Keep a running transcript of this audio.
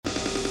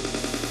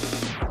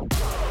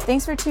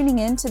Thanks for tuning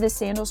in to the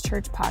Sandals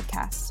Church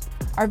podcast.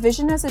 Our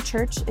vision as a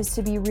church is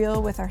to be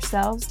real with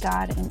ourselves,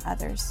 God, and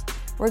others.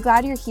 We're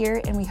glad you're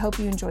here, and we hope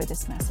you enjoy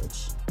this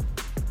message.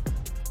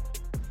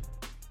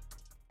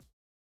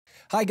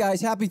 Hi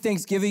guys, happy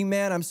Thanksgiving,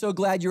 man. I'm so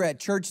glad you're at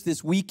church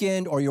this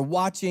weekend or you're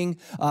watching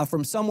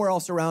from somewhere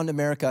else around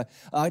America.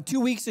 2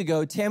 weeks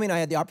ago, Tammy and I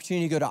had the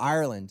opportunity to go to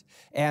Ireland,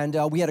 and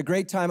we had a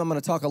great time. I'm going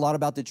to talk a lot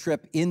about the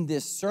trip in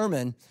this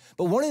sermon,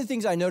 but one of the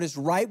things I noticed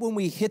right when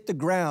we hit the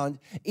ground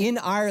in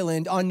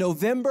Ireland on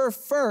November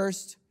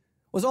 1st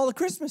was all the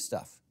Christmas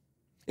stuff.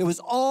 It was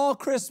all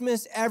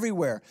Christmas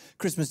everywhere.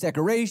 Christmas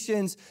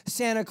decorations,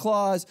 Santa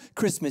Claus,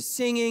 Christmas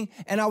singing,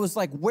 and I was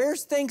like,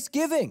 where's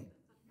Thanksgiving?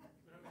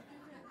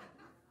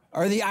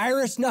 Are the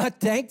Irish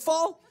not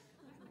thankful?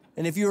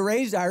 And if you were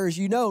raised Irish,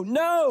 no,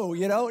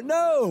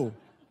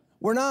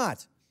 we're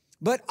not.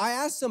 But I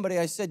asked somebody,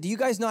 I said, do you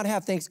guys not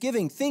have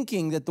Thanksgiving?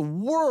 Thinking that the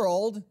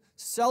world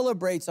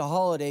celebrates a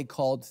holiday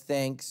called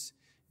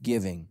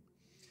Thanksgiving.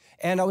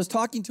 And I was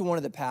talking to one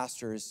of the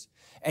pastors,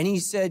 and he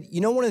said,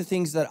 one of the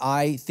things that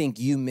I think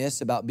you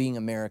miss about being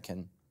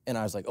American. And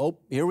I was like, oh,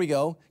 here we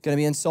go. Gonna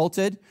be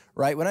insulted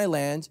right when I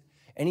land.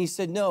 And he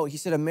said, no,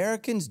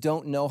 Americans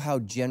don't know how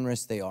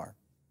generous they are.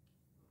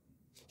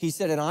 He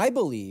said, and I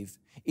believe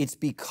it's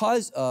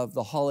because of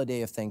the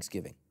holiday of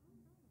Thanksgiving.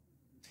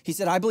 He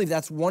said, I believe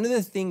that's one of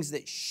the things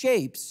that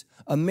shapes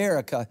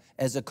America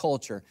as a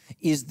culture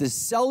is the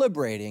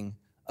celebrating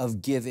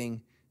of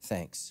giving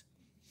thanks.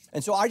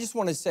 And so I just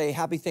want to say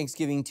happy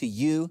Thanksgiving to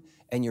you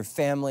and your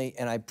family,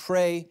 and I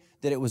pray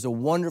that it was a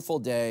wonderful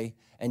day,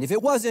 and if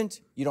it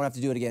wasn't, you don't have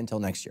to do it again until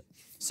next year.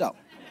 So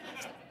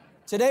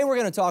today we're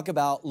going to talk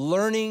about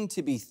learning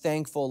to be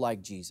thankful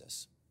like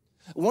Jesus.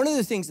 One of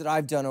the things that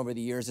I've done over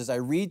the years as I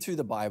read through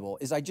the Bible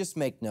is I just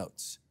make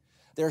notes.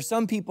 There are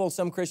some people,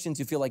 some Christians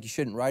who feel like you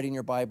shouldn't write in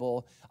your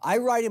Bible. I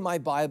write in my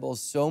Bible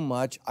so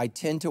much, I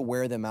tend to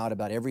wear them out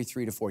about every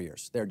 3 to 4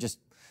 years. They're just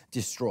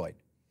destroyed.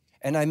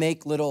 And I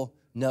make little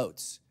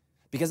notes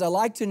because I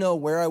like to know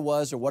where I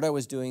was or what I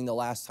was doing the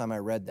last time I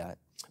read that.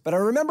 But I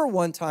remember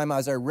one time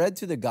as I read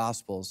through the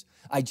Gospels,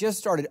 I just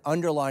started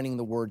underlining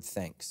the word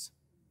thanks.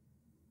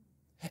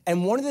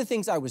 And one of the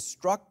things I was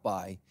struck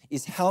by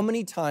is how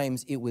many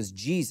times it was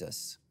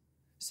Jesus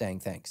saying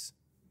thanks.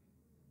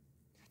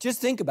 Just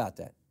think about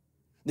that.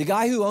 The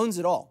guy who owns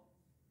it all,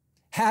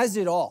 has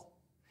it all.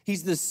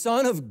 He's the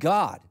Son of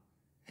God.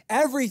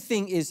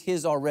 Everything is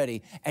his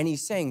already, and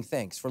he's saying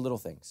thanks for little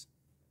things.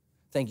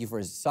 Thank you for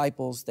his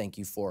disciples. Thank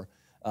you for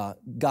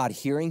God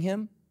hearing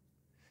him.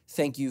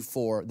 Thank you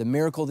for the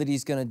miracle that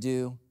he's going to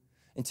do.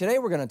 And today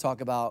we're going to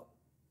talk about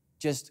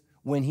just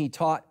when he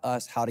taught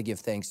us how to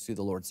give thanks through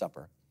the Lord's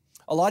Supper.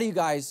 A lot of you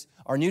guys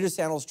are new to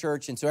Sandals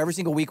Church, and so every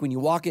single week when you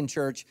walk in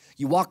church,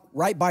 you walk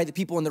right by the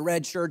people in the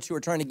red shirts who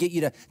are trying to get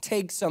you to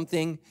take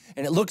something,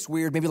 and it looks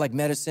weird, maybe like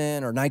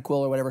medicine or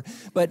NyQuil or whatever.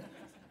 But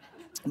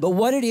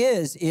what it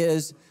is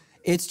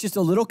it's just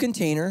a little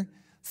container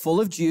full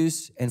of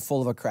juice and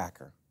full of a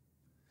cracker.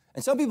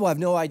 And some people have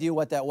no idea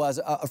what that was.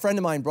 A friend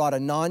of mine brought a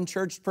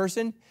non-church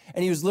person,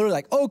 and he was literally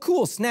like, oh,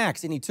 cool,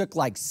 snacks, and he took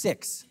like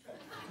 6.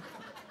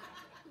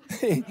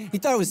 He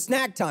thought it was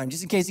snack time,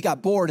 just in case he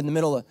got bored in the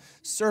middle of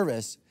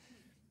service.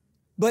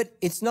 But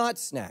it's not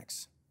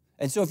snacks.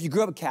 And so if you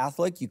grew up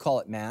Catholic, you call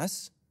it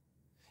Mass.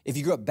 If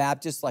you grew up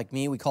Baptist like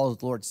me, we call it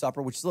the Lord's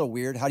Supper, which is a little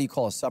weird. How do you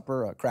call a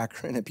supper a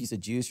cracker and a piece of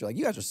juice? You're like,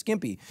 you guys are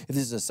skimpy if this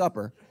is a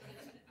supper.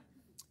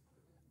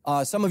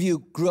 Some of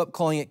you grew up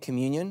calling it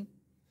communion.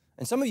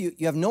 And some of you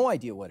have no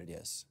idea what it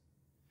is.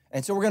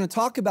 And so we're going to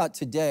talk about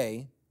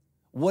today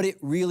what it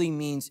really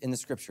means in the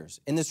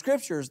scriptures. In the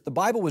scriptures, the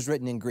Bible was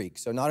written in Greek,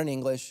 so not in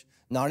English,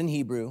 not in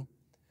Hebrew,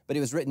 but it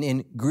was written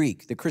in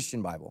Greek, the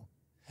Christian Bible.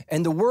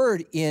 And the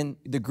word in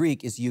the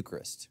Greek is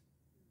Eucharist.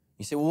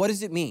 You say, well, what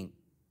does it mean?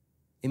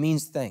 It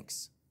means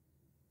thanks.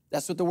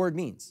 That's what the word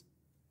means.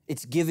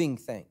 It's giving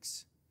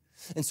thanks.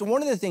 And so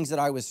one of the things that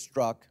I was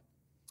struck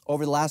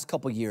over the last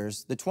couple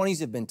years, the 20s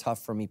have been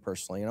tough for me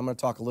personally, and I'm going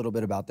to talk a little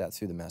bit about that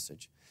through the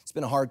message. It's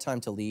been a hard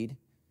time to lead.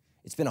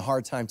 It's been a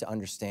hard time to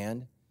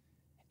understand.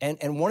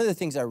 And one of the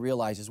things I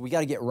realized is we got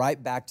to get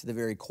right back to the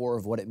very core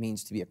of what it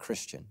means to be a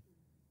Christian.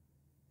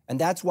 And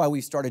that's why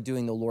we started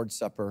doing the Lord's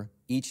Supper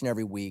each and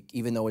every week,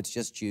 even though it's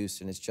just juice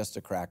and it's just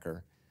a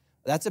cracker.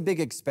 That's a big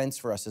expense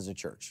for us as a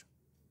church.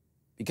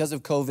 Because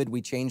of COVID,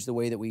 we changed the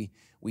way that we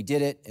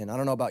did it. And I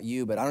don't know about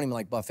you, but I don't even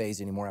like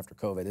buffets anymore after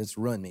COVID. It's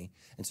ruined me.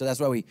 And so that's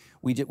why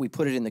we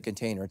put it in the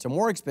container. It's a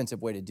more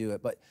expensive way to do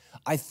it. But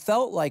I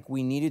felt like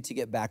we needed to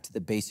get back to the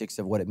basics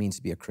of what it means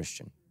to be a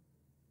Christian.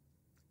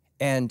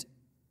 And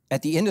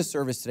at the end of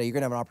service today, you're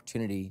going to have an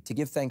opportunity to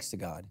give thanks to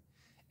God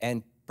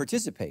and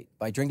participate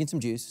by drinking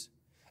some juice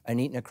and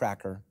eating a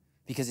cracker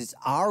because it's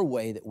our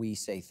way that we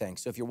say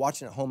thanks. So if you're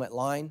watching at home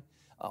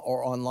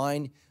or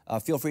online,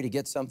 feel free to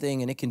get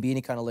something, and it can be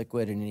any kind of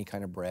liquid and any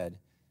kind of bread.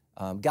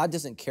 God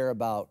doesn't care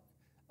about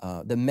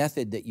the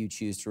method that you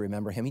choose to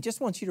remember him. He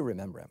just wants you to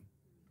remember him.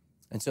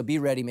 And so be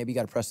ready. Maybe you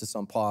got to press this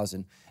on pause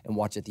and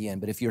watch at the end.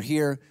 But if you're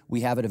here,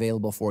 we have it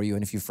available for you.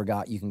 And if you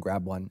forgot, you can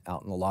grab one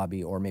out in the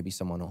lobby, or maybe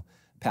someone will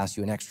pass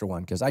you an extra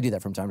one, because I do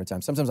that from time to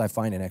time. Sometimes I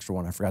find an extra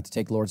one. I forgot to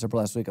take Lord's Supper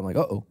last week. I'm like,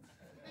 uh-oh.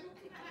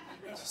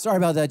 Sorry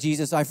about that,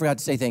 Jesus. I forgot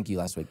to say thank you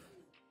last week.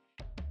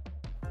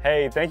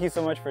 Hey, thank you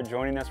so much for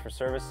joining us for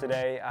service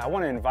today. I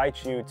want to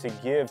invite you to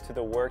give to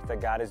the work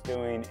that God is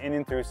doing in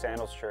and through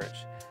Sandals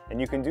Church.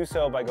 And you can do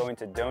so by going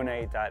to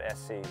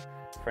donate.sc.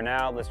 For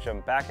now, let's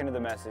jump back into the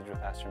message with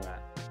Pastor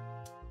Matt.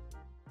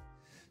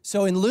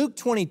 So in Luke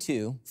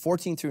 22,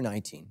 14 through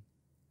 19,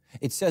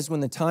 it says, when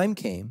the time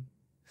came,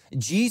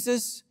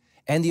 Jesus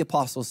and the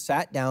apostles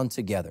sat down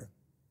together.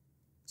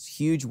 It's a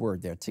huge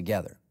word there,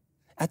 together,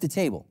 at the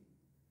table.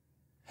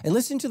 And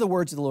listen to the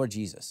words of the Lord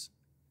Jesus.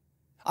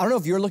 I don't know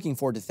if you're looking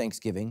forward to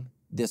Thanksgiving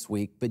this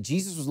week, but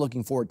Jesus was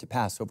looking forward to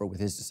Passover with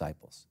his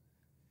disciples.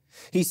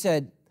 He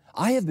said,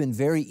 I have been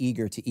very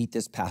eager to eat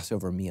this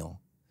Passover meal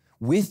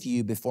with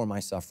you before my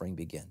suffering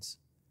begins.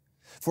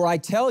 For I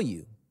tell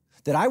you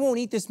that I won't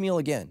eat this meal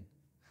again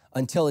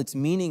until its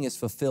meaning is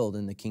fulfilled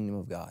in the kingdom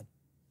of God.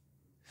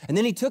 And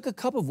then he took a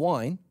cup of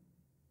wine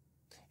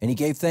and he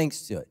gave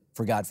thanks to it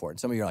for God for it. And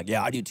some of you are like,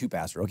 yeah, I do too,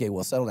 Pastor. Okay,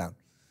 well, settle down.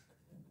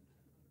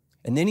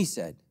 And then he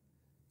said,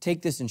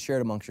 take this and share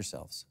it amongst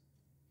yourselves.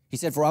 He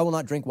said, for I will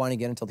not drink wine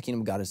again until the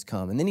kingdom of God has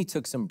come. And then he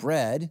took some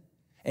bread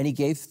and he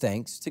gave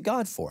thanks to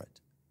God for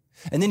it.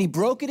 And then he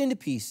broke it into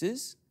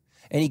pieces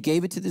and he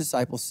gave it to the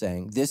disciples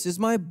saying, this is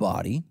my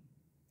body,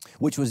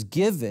 which was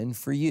given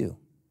for you.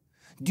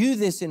 Do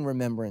this in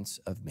remembrance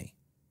of me.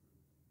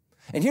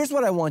 And here's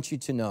what I want you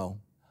to know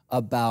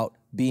about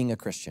being a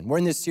Christian. We're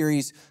in this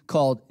series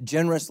called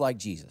Generous Like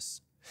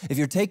Jesus. If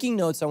you're taking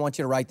notes, I want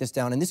you to write this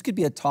down. And this could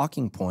be a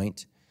talking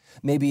point,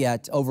 maybe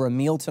over a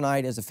meal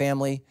tonight as a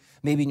family,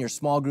 maybe in your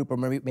small group, or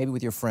maybe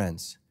with your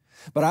friends.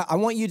 But I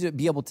want you to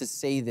be able to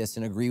say this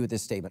and agree with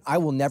this statement. I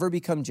will never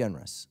become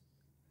generous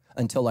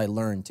until I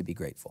learn to be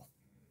grateful.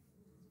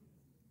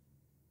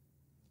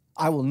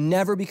 I will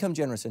never become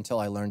generous until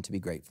I learn to be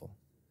grateful.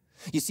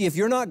 You see, if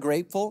you're not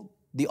grateful,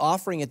 the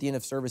offering at the end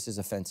of service is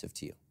offensive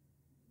to you.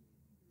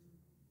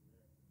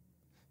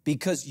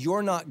 Because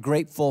you're not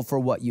grateful for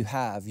what you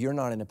have, you're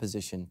not in a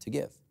position to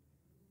give.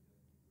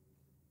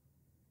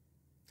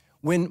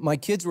 When my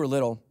kids were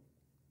little,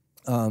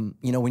 when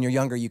you're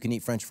younger, you can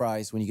eat French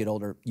fries. When you get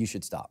older, you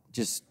should stop.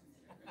 Just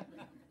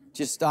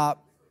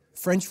stop.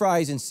 French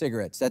fries and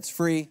cigarettes, that's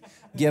free.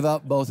 Give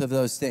up both of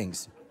those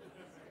things.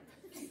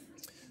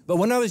 But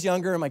when I was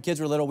younger and my kids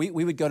were little,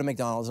 we would go to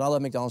McDonald's, and I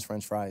love McDonald's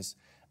French fries.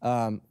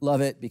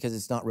 Love it because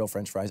it's not real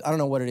French fries. I don't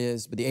know what it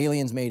is, but the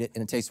aliens made it,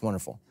 and it tastes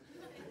wonderful.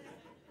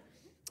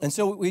 And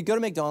so we'd go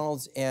to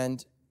McDonald's,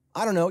 and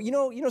I don't know, you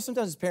know,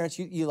 sometimes as parents,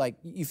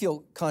 you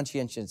feel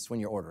conscientious when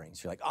you're ordering.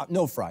 So you're like,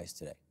 no fries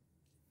today.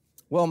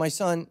 Well, my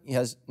son, he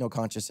has no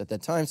conscience at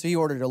that time, so he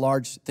ordered a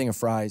large thing of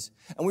fries,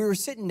 and we were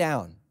sitting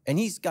down, and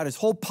he's got his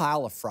whole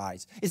pile of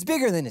fries. It's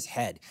bigger than his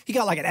head. He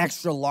got like an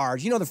extra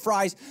large. You know, the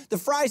fries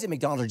at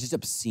McDonald's are just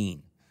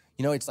obscene.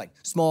 You know, it's like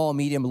small,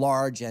 medium,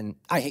 large, and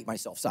I hate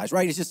myself size,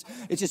 right? It's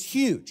just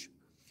huge.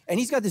 And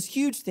he's got this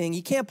huge thing.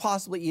 He can't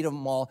possibly eat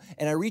them all,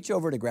 and I reach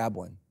over to grab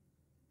one,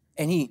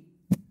 and he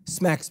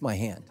smacks my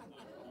hand.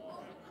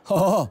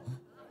 Oh.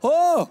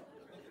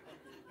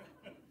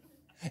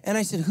 And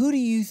I said, who do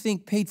you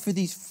think paid for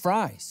these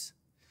fries?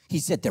 He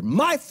said, they're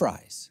my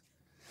fries.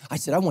 I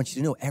said, I want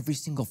you to know every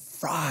single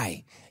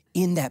fry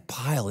in that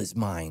pile is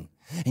mine.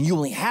 And you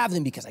only have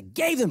them because I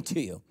gave them to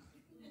you.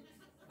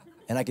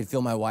 And I could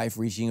feel my wife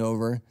reaching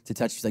over to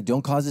touch. She's like,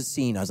 don't cause a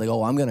scene. I was like,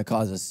 oh, I'm going to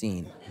cause a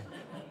scene.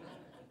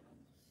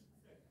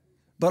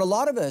 But a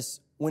lot of us,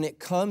 when it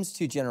comes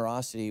to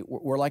generosity,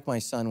 we're like my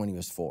son when he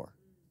was 4.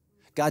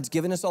 God's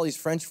given us all these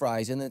French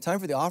fries, and then the time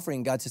for the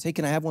offering, God says, hey,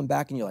 can I have one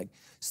back? And you're like,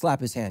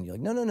 slap his hand. You're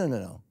like,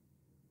 no.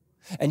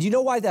 And you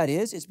know why that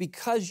is? It's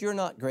because you're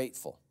not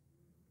grateful.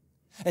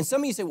 And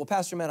some of you say, well,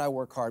 Pastor Matt, I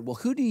work hard. Well,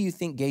 who do you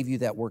think gave you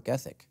that work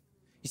ethic?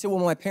 You say,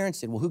 well, my parents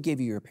did. Well, who gave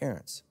you your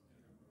parents?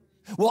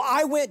 Well,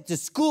 I went to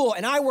school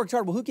and I worked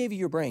hard. Well, who gave you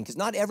your brain? Because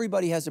not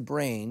everybody has a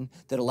brain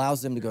that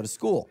allows them to go to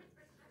school,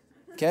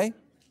 okay?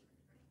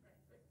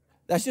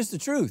 That's just the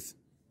truth.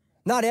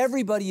 Not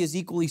everybody is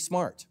equally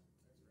smart.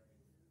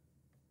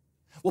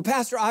 Well,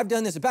 Pastor, I've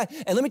done this.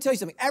 And let me tell you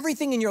something.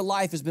 Everything in your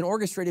life has been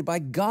orchestrated by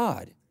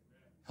God.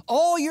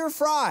 All your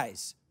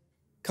fries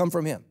come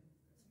from him.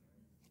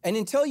 And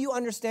until you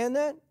understand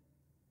that,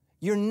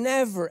 you're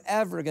never,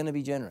 ever going to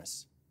be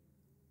generous.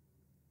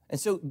 And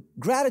so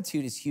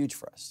gratitude is huge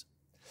for us.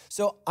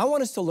 So I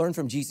want us to learn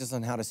from Jesus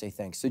on how to say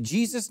thanks. So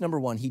Jesus, number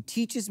one, he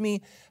teaches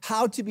me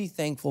how to be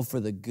thankful for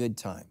the good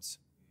times.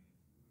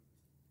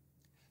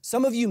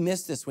 Some of you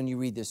miss this when you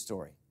read this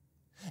story.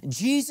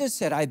 Jesus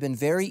said, I've been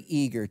very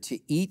eager to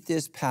eat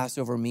this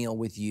Passover meal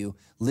with you.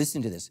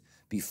 Listen to this,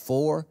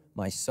 before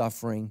my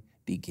suffering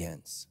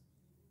begins.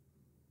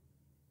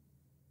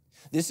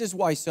 This is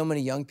why so many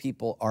young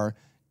people are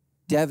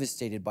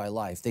devastated by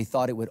life. They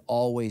thought it would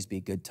always be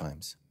good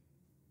times.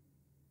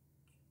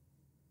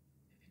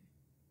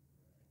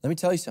 Let me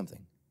tell you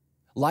something.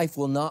 Life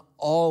will not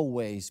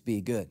always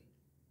be good.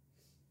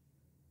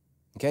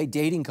 Okay,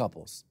 dating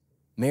couples.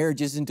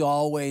 Marriage isn't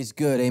always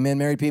good. Amen,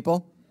 married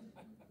people?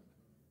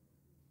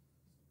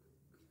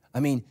 I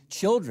mean,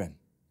 children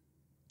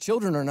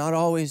are not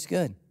always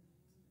good.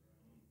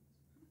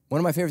 One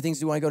of my favorite things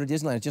to do when I go to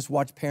Disneyland is just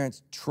watch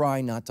parents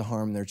try not to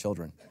harm their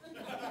children.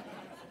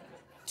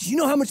 Do you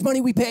know how much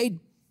money we paid?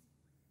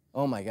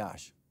 Oh my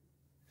gosh.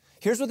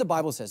 Here's what the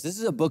Bible says. This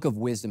is a book of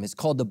wisdom. It's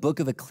called the book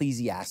of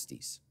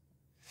Ecclesiastes.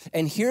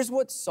 And here's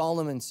what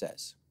Solomon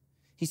says.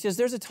 He says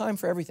there's a time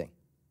for everything,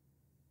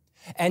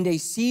 and a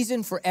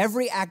season for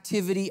every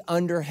activity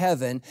under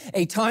heaven,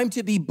 a time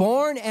to be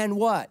born and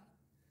what?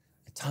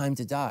 A time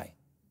to die.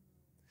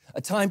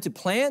 A time to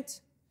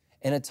plant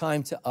and a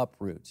time to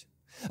uproot.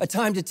 A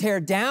time to tear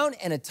down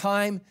and a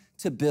time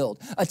to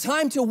build. A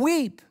time to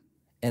weep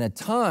and a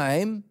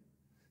time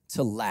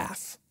to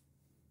laugh.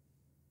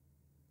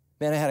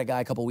 Man, I had a guy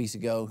a couple weeks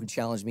ago who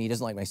challenged me. He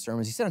doesn't like my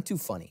sermons. He said I'm too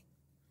funny,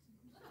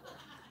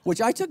 which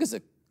I took as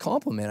a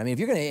compliment. I mean, if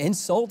you're going to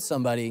insult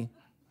somebody,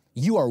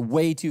 you are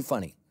way too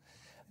funny.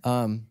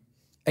 And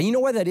you know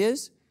why that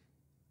is?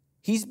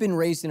 He's been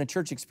raised in a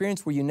church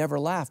experience where you never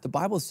laugh. The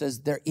Bible says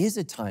there is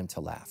a time to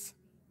laugh.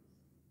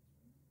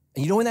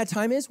 And you know when that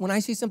time is? When I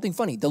say something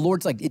funny. The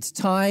Lord's like, it's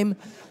time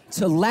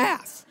to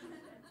laugh.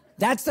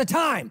 That's the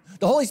time.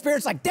 The Holy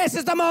Spirit's like, this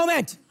is the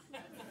moment.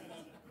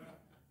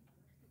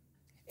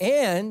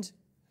 And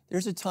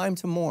there's a time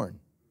to mourn.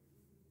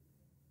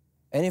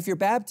 And if you're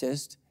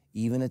Baptist,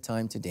 even a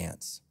time to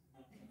dance.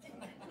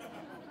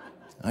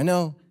 I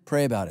know,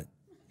 pray about it.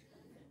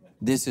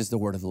 This is the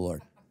word of the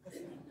Lord.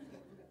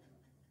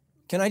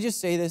 Can I just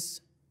say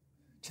this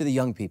to the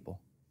young people?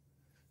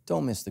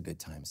 Don't miss the good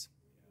times.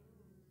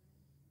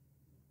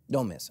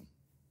 Don't miss them.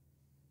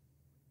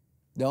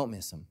 Don't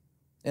miss them.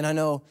 And I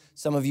know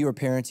some of you are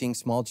parenting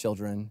small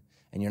children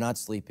and you're not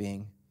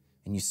sleeping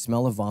and you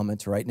smell a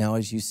vomit right now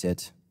as you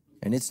sit.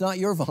 And it's not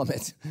your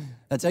vomit.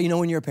 That's how you know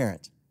when you're a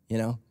parent, you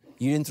know?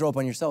 You didn't throw up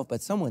on yourself,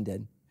 but someone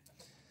did.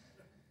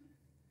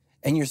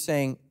 And you're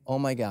saying, oh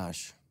my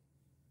gosh,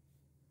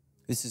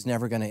 this is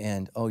never gonna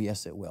end. Oh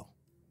yes, it will.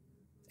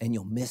 And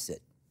you'll miss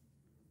it.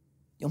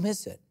 You'll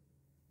miss it.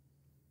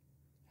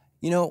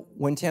 You know,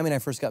 when Tammy and I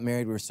first got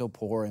married, we were so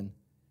poor, and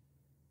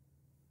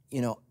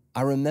you know,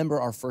 I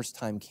remember our first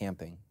time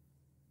camping,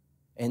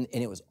 and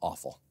it was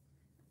awful.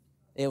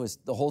 The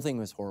whole thing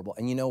was horrible.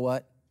 And you know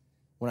what?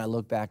 When I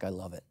look back, I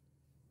love it.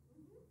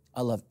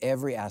 I love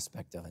every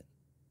aspect of it.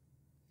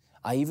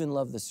 I even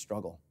love the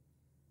struggle.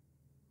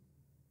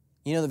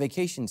 You know, the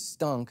vacation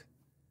stunk,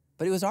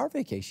 but it was our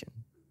vacation.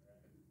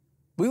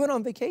 We went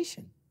on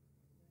vacation,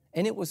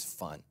 and it was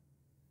fun.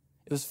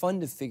 It was fun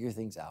to figure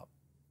things out.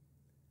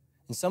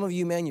 And some of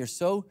you, man, you're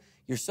so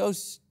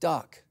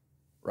stuck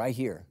right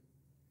here.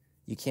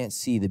 You can't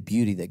see the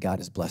beauty that God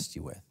has blessed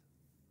you with.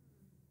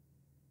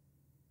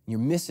 You're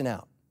missing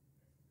out.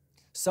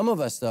 Some of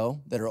us,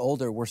 though, that are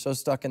older, we're so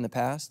stuck in the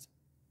past.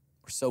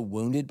 We're so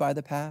wounded by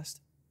the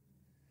past.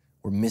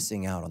 We're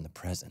missing out on the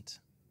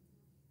present.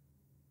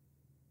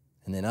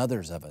 And then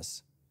others of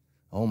us,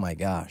 oh my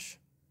gosh,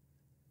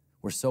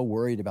 we're so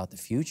worried about the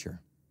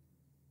future.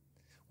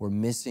 We're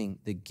missing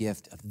the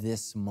gift of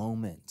this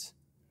moment.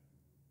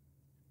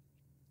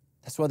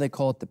 That's why they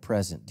call it the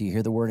present. Do you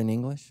hear the word in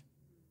English?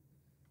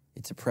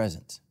 It's a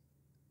present.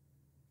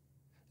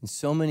 And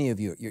so many of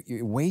you,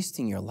 you're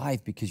wasting your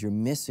life because you're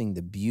missing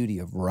the beauty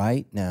of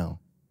right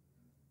now.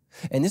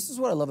 And this is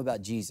what I love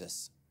about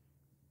Jesus.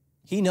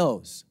 He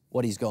knows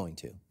what he's going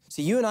to.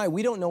 See, you and I,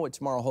 we don't know what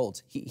tomorrow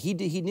holds. He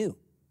knew.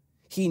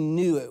 He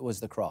knew it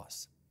was the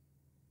cross.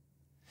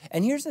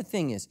 And here's the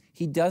thing is,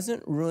 he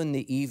doesn't ruin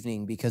the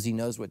evening because he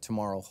knows what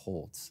tomorrow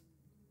holds.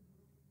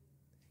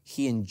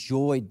 He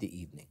enjoyed the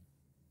evening.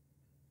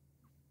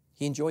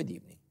 He enjoyed the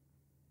evening.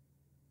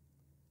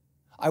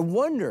 I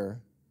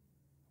wonder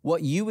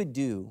what you would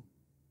do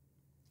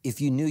if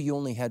you knew you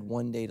only had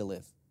one day to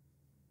live.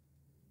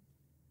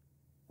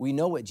 We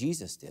know what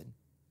Jesus did.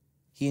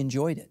 He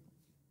enjoyed it.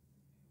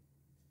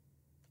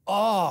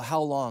 Oh,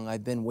 how long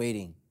I've been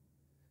waiting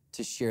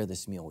to share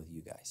this meal with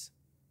you guys.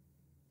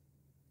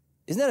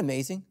 Isn't that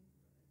amazing?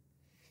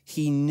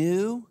 He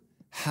knew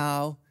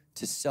how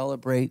to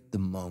celebrate the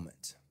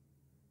moment.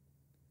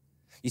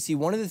 You see,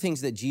 one of the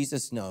things that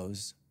Jesus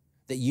knows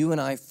that you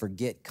and I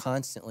forget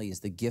constantly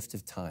is the gift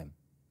of time.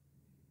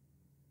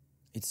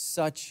 It's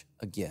such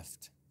a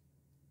gift.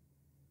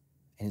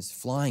 And it's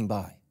flying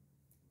by.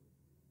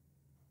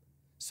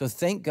 So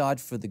thank God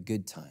for the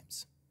good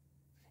times.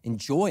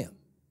 Enjoy them.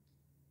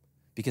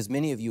 Because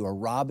many of you are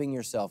robbing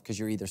yourself because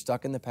you're either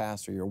stuck in the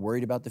past or you're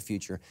worried about the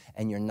future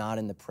and you're not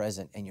in the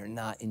present and you're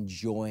not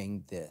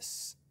enjoying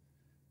this.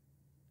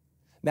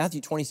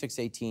 Matthew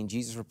 26:18,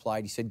 Jesus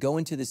replied, he said, go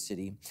into the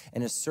city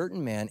and a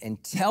certain man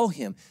and tell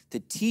him, the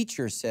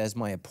teacher says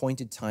my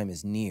appointed time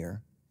is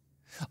near.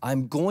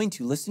 I'm going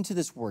to, listen to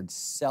this word,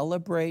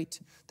 celebrate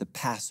the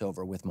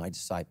Passover with my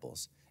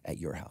disciples at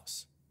your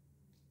house.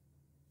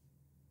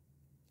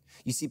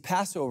 You see,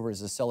 Passover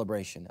is a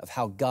celebration of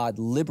how God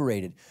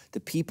liberated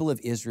the people of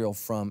Israel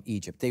from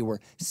Egypt. They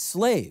were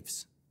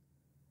slaves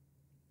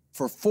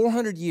for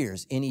 400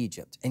 years in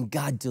Egypt, and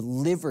God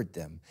delivered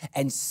them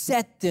and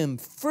set them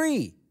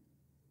free.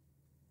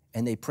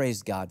 And they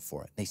praised God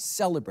for it. They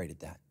celebrated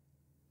that.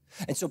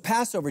 And so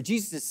Passover,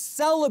 Jesus is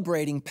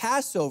celebrating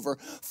Passover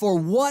for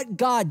what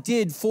God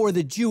did for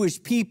the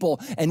Jewish people.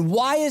 And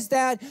why is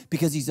that?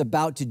 Because he's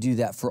about to do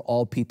that for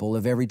all people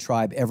of every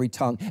tribe, every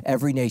tongue,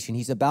 every nation.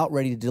 He's about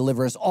ready to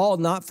deliver us all,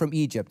 not from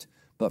Egypt,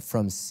 but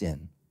from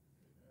sin.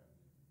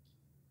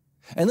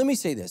 And let me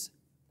say this.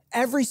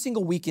 Every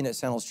single weekend at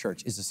Sandals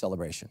Church is a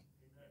celebration.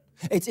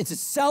 It's a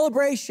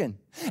celebration.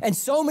 And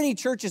so many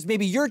churches,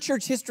 maybe your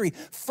church history,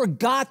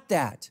 forgot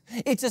that.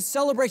 It's a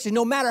celebration.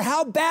 No matter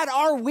how bad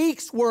our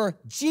weeks were,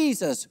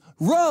 Jesus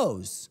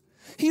rose.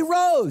 He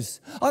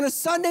rose on a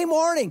Sunday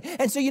morning.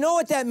 And so you know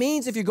what that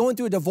means? If you're going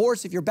through a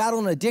divorce, if you're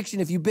battling addiction,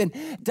 if you've been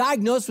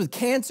diagnosed with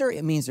cancer,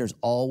 it means there's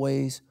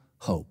always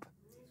hope.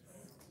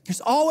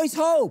 There's always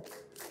hope.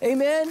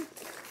 Amen?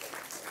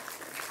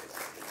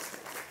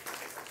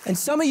 And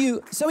some of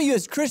you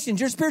as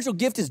Christians, your spiritual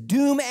gift is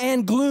doom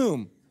and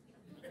gloom.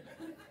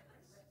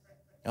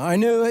 I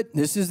knew it.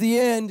 This is the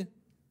end.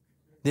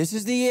 This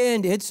is the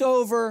end. It's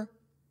over.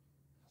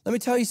 Let me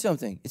tell you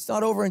something. It's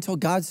not over until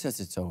God says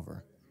it's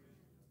over.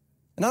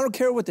 And I don't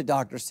care what the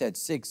doctor said,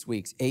 6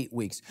 weeks, 8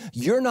 weeks.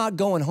 You're not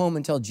going home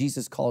until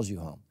Jesus calls you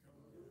home.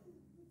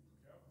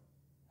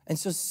 And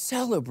so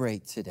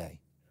celebrate today.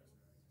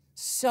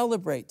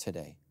 Celebrate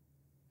today.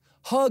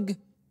 Hug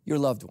your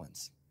loved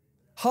ones.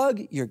 Hug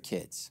your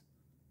kids.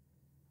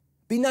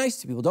 Be nice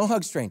to people. Don't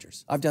hug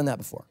strangers. I've done that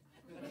before.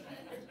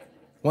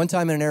 One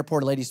time in an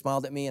airport, a lady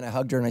smiled at me and I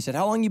hugged her and I said,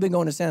 "How long you been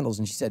going to Sandals?"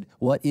 And she said,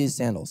 "What is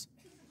Sandals?"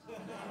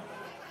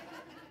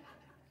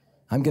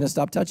 I'm going to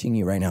stop touching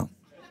you right now.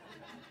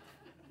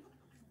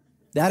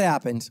 That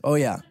happened. Oh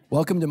yeah.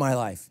 Welcome to my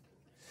life.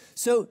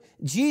 So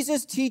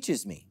Jesus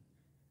teaches me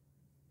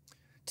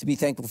to be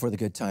thankful for the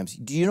good times.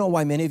 Do you know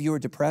why many of you are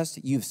depressed?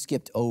 You've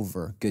skipped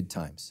over good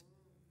times.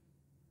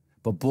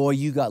 But boy,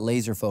 you got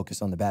laser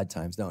focused on the bad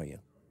times, don't you?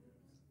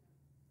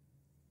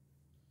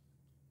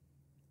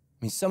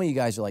 I mean, some of you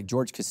guys are like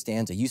George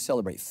Costanza. You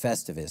celebrate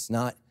Festivus,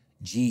 not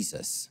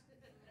Jesus.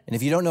 And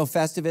if you don't know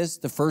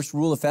Festivus, the first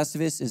rule of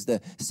Festivus is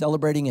the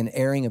celebrating and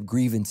airing of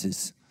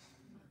grievances.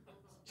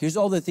 Here's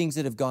all the things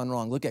that have gone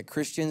wrong. Look at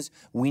Christians.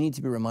 We need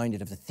to be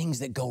reminded of the things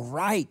that go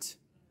right.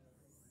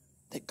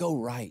 That go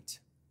right.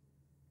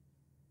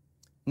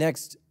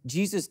 Next,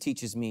 Jesus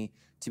teaches me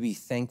to be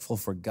thankful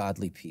for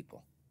godly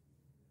people.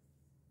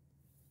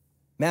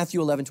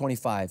 Matthew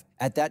 11:25.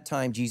 At that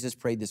time, Jesus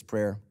prayed this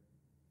prayer.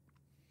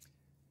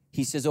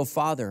 He says, "Oh,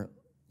 Father,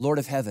 Lord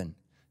of heaven,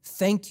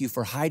 thank you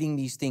for hiding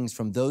these things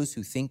from those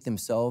who think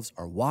themselves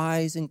are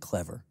wise and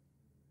clever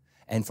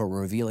and for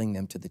revealing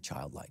them to the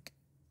childlike."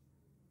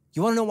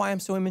 You want to know why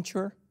I'm so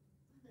immature?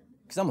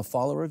 Because I'm a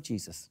follower of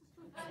Jesus.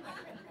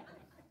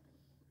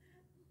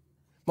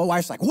 My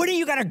wife's like, "When are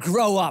you going to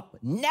grow up?"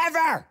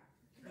 Never.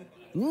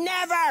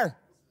 Never.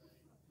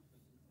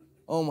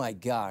 Oh my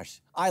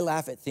gosh. I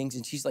laugh at things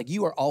and she's like,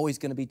 "You are always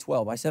going to be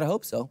 12. I said, "I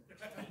hope so.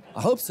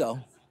 I hope so."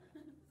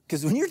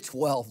 Because when you're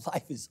 12,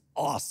 life is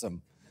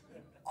awesome.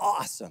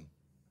 Awesome.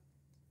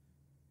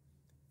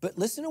 But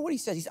listen to what he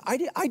said. He said,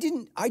 I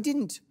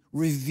didn't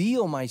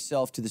reveal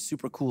myself to the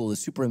super cool, the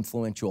super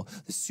influential,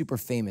 the super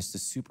famous, the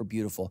super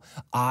beautiful.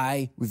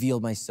 I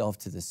revealed myself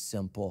to the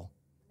simple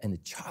and the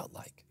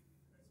childlike.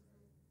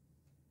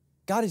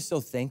 God is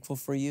so thankful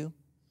for you.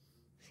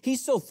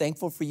 He's so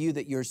thankful for you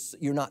that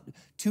you're not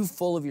too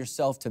full of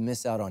yourself to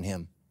miss out on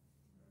him.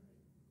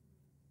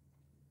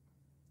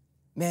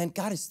 Man,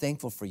 God is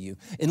thankful for you.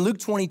 In Luke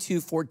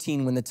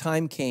 22:14, when the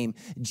time came,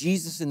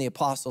 Jesus and the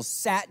apostles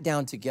sat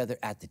down together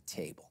at the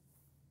table.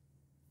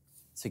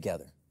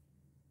 Together.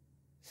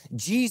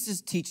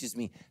 Jesus teaches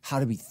me how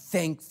to be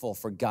thankful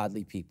for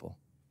godly people.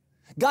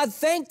 God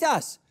thanked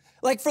us.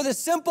 Like for the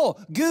simple,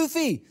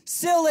 goofy,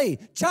 silly,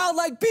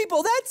 childlike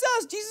people. That's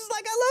us. Jesus is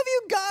like, "I love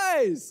you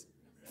guys.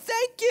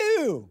 Thank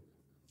you."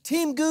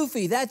 Team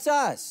Goofy, that's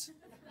us.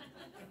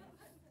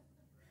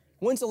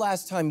 When's the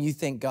last time you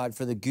thank God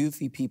for the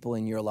goofy people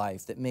in your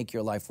life that make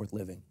your life worth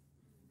living?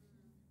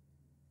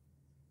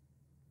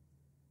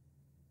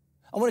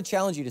 I want to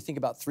challenge you to think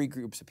about 3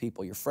 groups of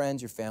people: your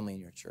friends, your family,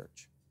 and your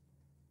church.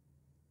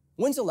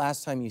 When's the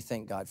last time you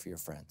thanked God for your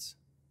friends?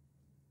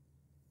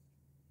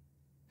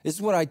 This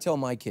is what I tell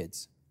my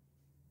kids.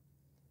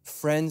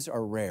 Friends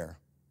are rare,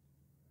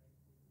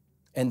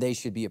 and they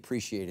should be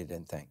appreciated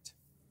and thanked.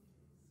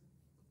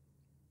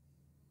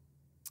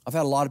 I've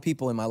had a lot of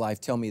people in my life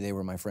tell me they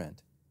were my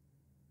friend.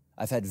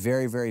 I've had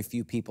very, very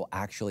few people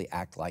actually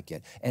act like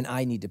it, and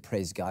I need to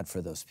praise God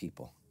for those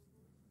people.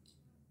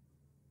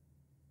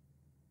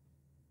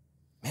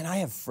 Man, I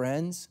have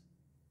friends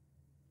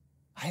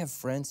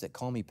that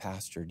call me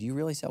pastor. Do you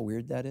realize how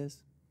weird that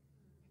is?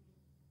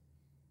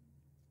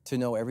 To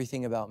know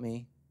everything about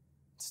me,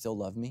 still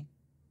love me?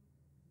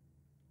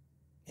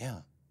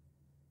 Yeah.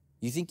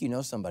 You think you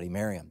know somebody,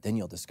 marry them, then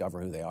you'll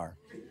discover who they are.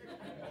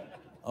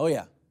 Oh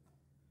yeah.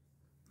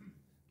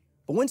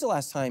 But when's the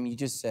last time you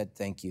just said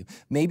thank you?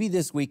 Maybe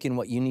this weekend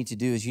what you need to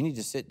do is you need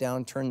to sit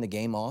down, turn the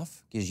game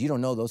off, because you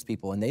don't know those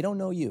people and they don't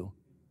know you.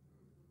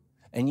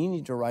 And you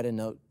need to write a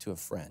note to a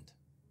friend.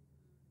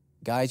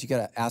 Guys, you got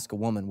to ask a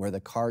woman where the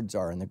cards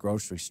are in the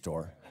grocery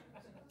store.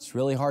 It's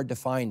really hard to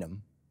find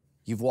them.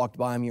 You've walked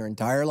by them your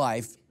entire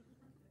life,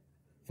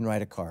 and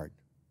write a card.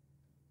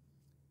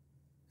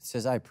 It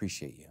says, I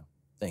appreciate you.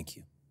 Thank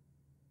you.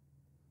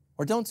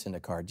 Or don't send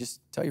a card.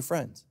 Just tell your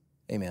friends,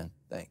 hey man,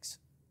 thanks.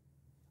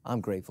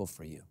 I'm grateful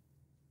for you.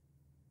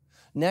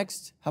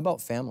 Next, how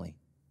about family?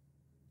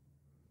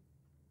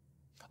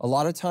 A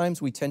lot of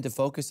times we tend to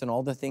focus on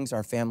all the things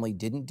our family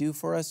didn't do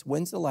for us.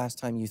 When's the last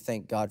time you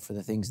thanked God for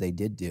the things they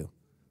did do?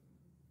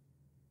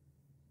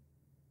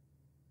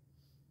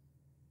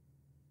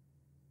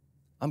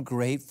 I'm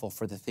grateful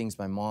for the things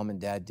my mom and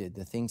dad did,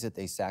 the things that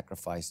they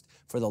sacrificed,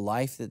 for the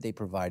life that they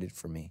provided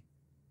for me.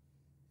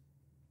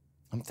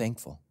 I'm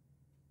thankful.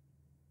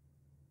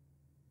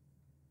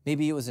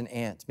 Maybe it was an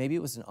aunt, maybe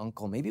it was an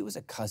uncle, maybe it was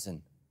a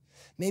cousin,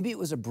 maybe it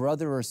was a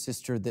brother or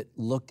sister that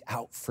looked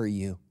out for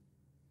you.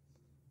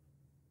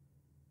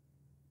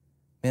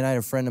 Man, I had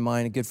a friend of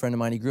mine, a good friend of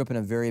mine, he grew up in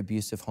a very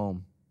abusive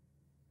home.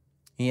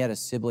 He had a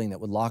sibling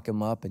that would lock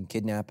him up and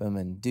kidnap him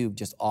and do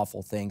just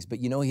awful things. But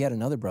you know, he had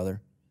another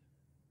brother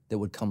that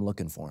would come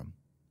looking for him.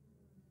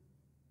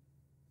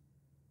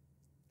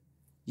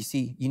 You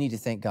see, you need to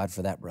thank God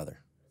for that brother.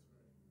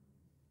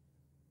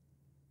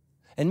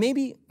 And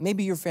maybe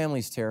your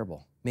family's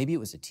terrible. Maybe it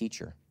was a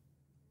teacher.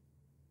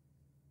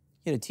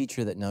 You had a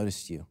teacher that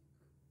noticed you,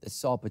 that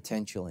saw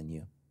potential in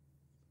you.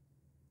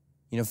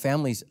 You know,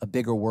 family's a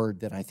bigger word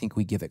than I think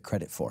we give it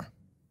credit for.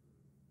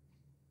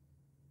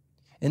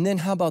 And then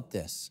how about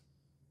this?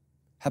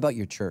 How about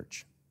your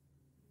church?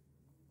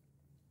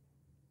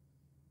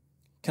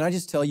 Can I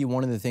just tell you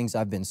one of the things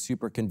I've been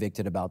super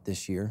convicted about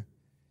this year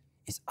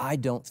is I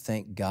don't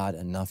thank God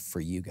enough for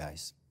you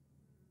guys.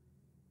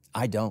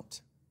 I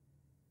don't.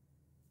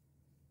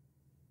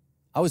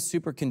 I was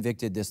super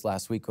convicted this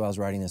last week while I was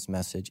writing this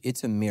message.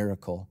 It's a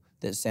miracle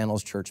that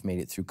Sandals Church made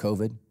it through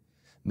COVID,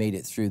 made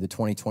it through the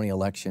 2020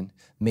 election,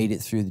 made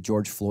it through the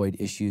George Floyd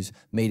issues,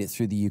 made it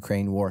through the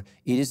Ukraine war.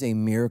 It is a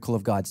miracle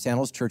of God.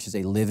 Sandals Church is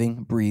a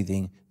living,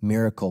 breathing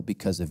miracle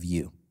because of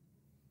you.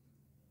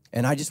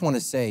 And I just want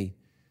to say,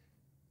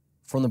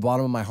 from the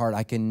bottom of my heart,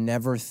 I can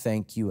never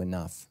thank you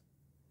enough.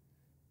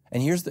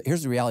 And here's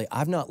the reality.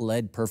 I've not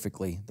led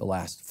perfectly the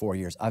last 4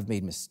 years. I've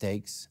made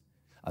mistakes.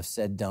 I've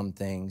said dumb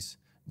things,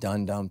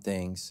 done dumb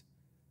things,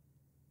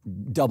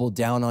 doubled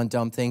down on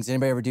dumb things.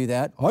 Anybody ever do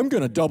that? I'm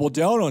going to double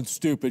down on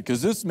stupid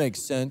because this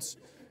makes sense.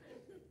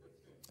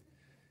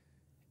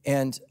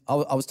 And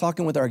I was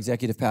talking with our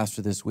executive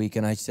pastor this week,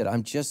 and I said,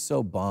 I'm just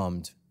so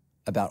bummed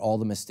about all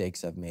the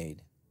mistakes I've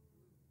made.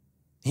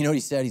 You know what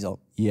he said? He's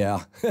all,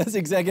 yeah, that's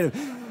executive.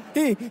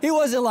 He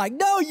wasn't like,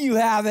 no, you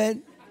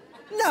haven't.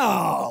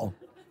 No.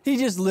 He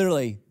just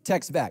literally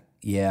texts back,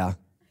 yeah.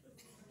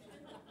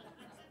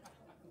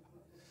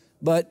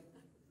 But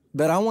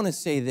I want to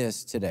say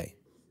this today.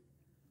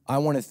 I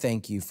want to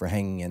thank you for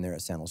hanging in there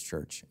at Sandals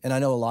Church. And I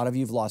know a lot of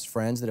you have lost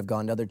friends that have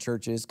gone to other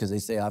churches because they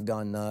say, I've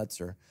gone nuts,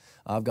 or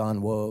I've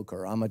gone woke,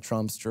 or I'm a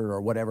Trumpster,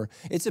 or whatever.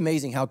 It's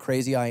amazing how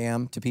crazy I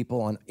am to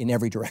people in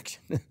every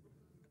direction.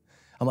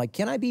 I'm like,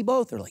 can I be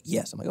both? They're like,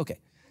 yes. I'm like, okay.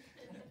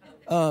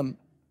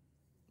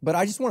 But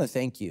I just want to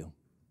thank you,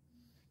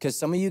 because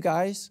some of you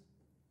guys,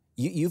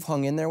 you've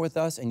hung in there with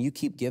us, and you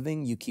keep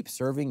giving, you keep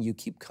serving, you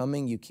keep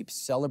coming, you keep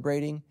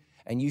celebrating,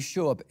 and you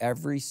show up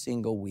every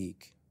single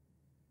week.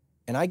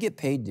 And I get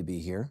paid to be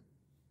here,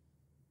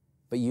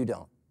 but you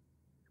don't.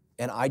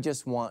 And I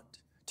just want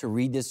to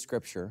read this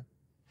scripture,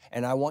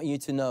 and I want you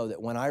to know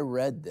that when I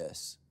read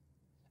this,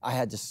 I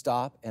had to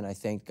stop and I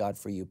thanked God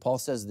for you. Paul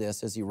says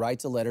this as he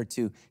writes a letter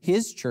to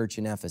his church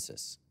in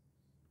Ephesus.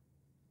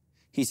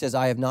 He says,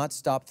 I have not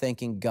stopped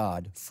thanking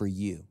God for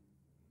you,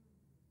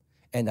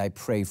 and I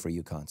pray for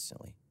you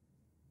constantly.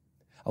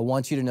 I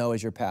want you to know,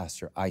 as your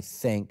pastor, I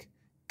thank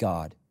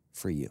God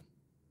for you.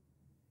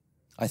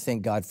 I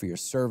thank God for your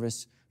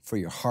service, for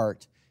your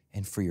heart,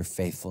 and for your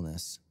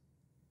faithfulness.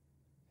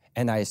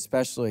 And I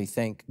especially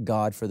thank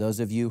God for those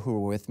of you who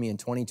were with me in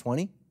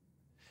 2020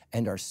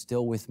 and are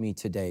still with me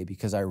today,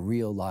 because I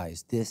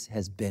realize this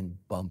has been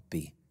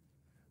bumpy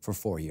for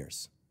 4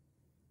 years.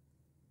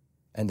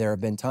 And there have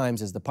been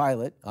times as the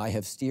pilot, I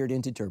have steered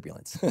into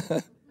turbulence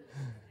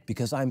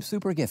because I'm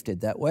super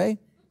gifted that way.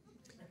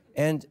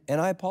 And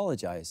I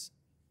apologize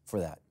for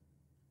that.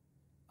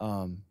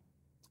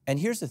 And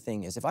here's the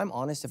thing is, if I'm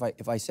honest,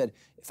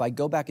 if I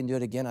go back and do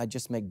it again, I'd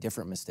just make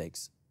different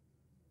mistakes.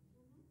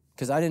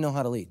 Because I didn't know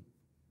how to lead.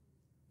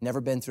 Never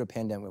been through a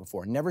pandemic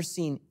before. Never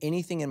seen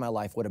anything in my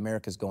life what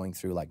America's going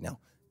through like now.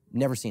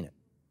 Never seen it.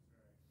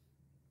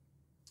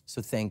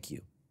 So thank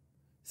you.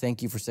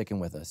 Thank you for sticking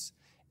with us.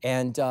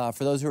 And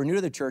for those who are new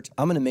to the church,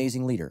 I'm an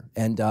amazing leader.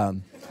 And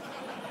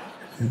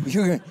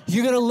you're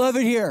gonna love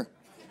it here.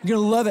 You're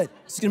gonna love it.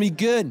 It's gonna be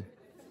good.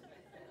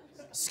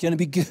 It's gonna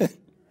be good.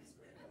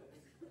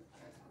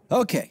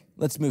 Okay,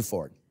 let's move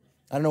forward.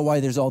 I don't know why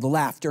there's all the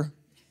laughter.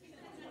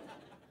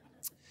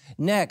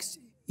 Next,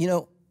 you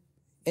know,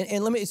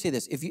 and let me say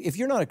this. If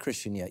you're not a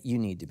Christian yet, you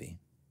need to be.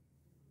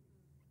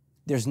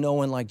 There's no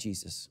one like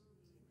Jesus.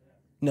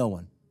 No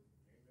one.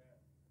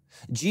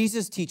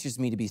 Jesus teaches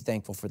me to be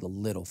thankful for the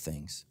little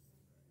things.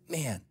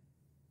 Man.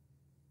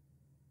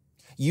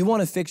 You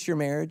want to fix your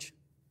marriage?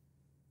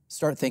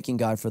 Start thanking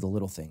God for the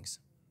little things.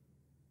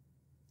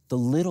 The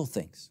little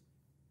things.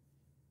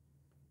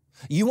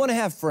 You want to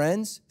have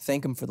friends?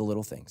 Thank them for the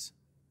little things.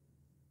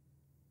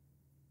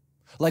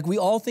 Like we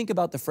all think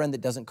about the friend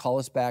that doesn't call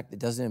us back, that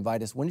doesn't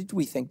invite us. When did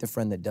we thank the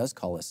friend that does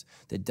call us,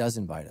 that does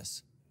invite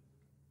us?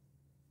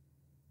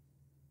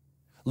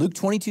 Luke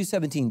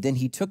 22:17, then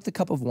he took the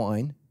cup of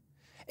wine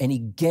and he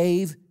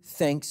gave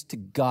thanks to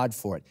God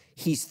for it.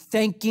 He's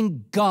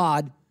thanking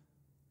God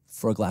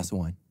for a glass of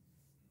wine.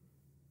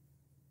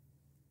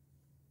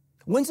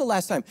 When's the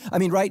last time?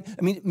 Right?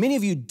 Many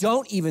of you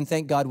don't even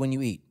thank God when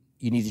you eat.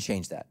 You need to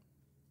change that.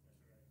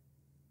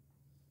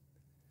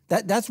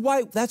 That's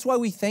why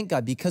we thank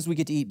God, because we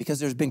get to eat, because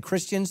there's been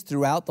Christians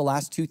throughout the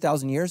last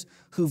 2,000 years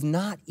who've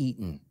not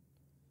eaten,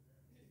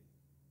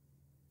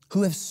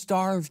 who have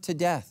starved to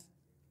death.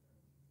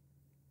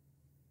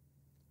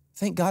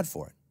 Thank God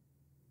for it.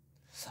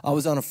 I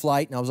was on a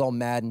flight and I was all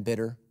mad and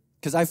bitter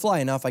because I fly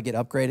enough, I get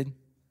upgraded.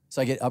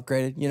 So I get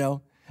upgraded,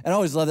 And I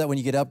always love that when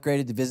you get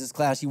upgraded to business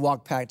class, you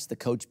walk past the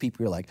coach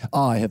people, you're like,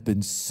 I have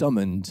been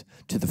summoned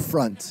to the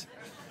front.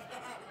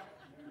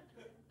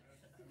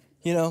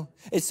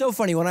 It's so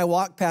funny. When I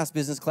walk past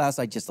business class,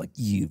 I just like,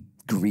 you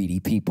greedy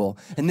people.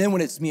 And then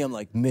when it's me, I'm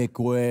like, make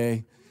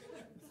way.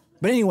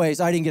 But anyways,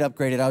 I didn't get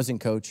upgraded. I was in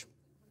coach.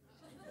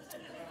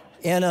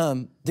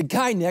 And the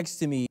guy next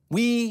to me,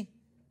 we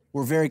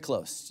were very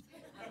close.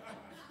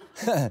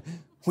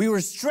 We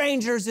were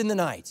strangers in the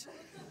night.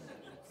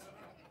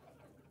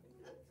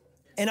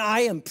 And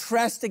I am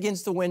pressed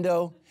against the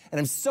window, and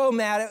I'm so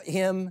mad at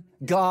him,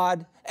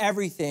 God,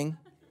 everything.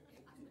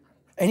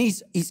 And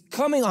he's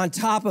coming on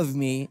top of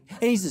me,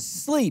 and he's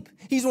asleep.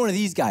 He's one of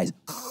these guys.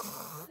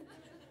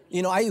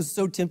 I was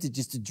so tempted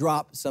just to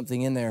drop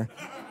something in there,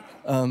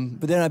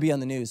 but then I'd be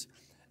on the news.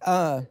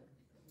 And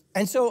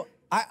so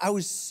I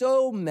was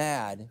so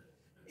mad,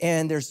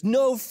 and there's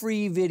no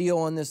free video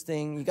on this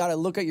thing. You got to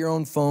look at your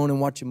own phone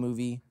and watch a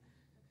movie.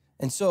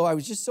 And so I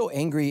was just so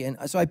angry, and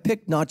so I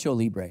picked Nacho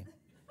Libre.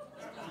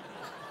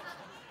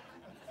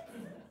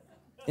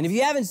 And if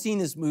you haven't seen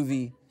this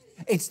movie,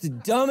 it's the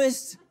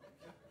dumbest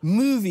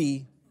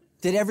movie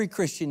that every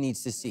Christian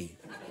needs to see.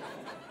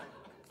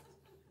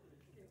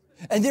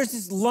 And there's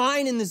this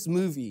line in this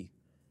movie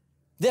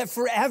that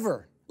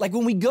forever, like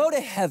when we go to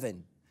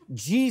heaven,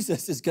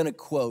 Jesus is gonna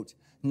quote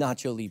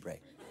Nacho Libre.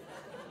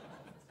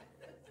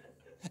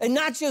 And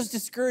Nacho's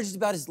discouraged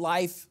about his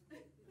life. And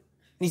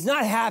he's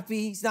not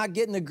happy, he's not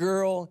getting the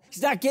girl,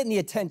 he's not getting the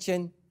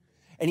attention.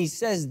 And he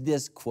says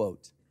this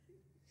quote.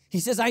 He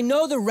says, I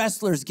know the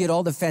wrestlers get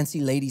all the fancy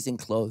ladies in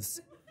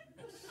clothes,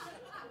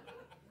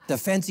 the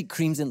fancy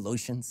creams and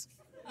lotions,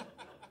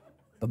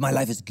 but my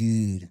life is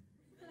good,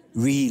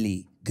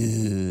 really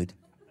good.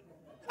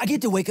 I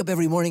get to wake up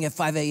every morning at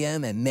 5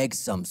 a.m. and make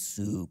some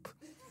soup.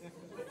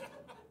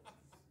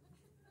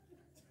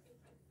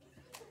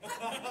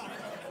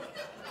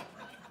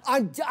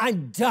 I'm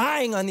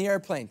dying on the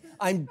airplane.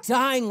 I'm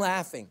dying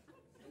laughing.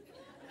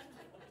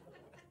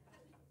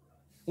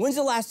 When's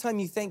the last time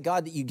you thank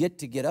God that you get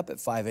to get up at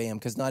 5 a.m.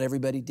 because not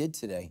everybody did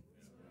today?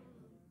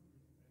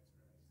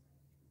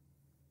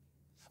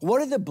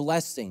 What are the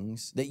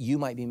blessings that you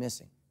might be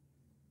missing?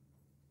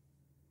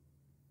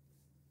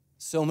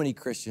 So many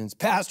Christians,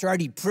 Pastor, I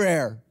need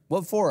prayer.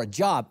 What for? A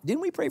job.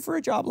 Didn't we pray for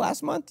a job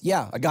last month?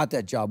 Yeah, I got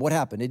that job. What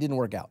happened? It didn't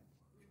work out.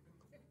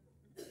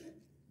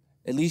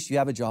 At least you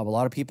have a job. A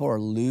lot of people are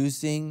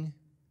losing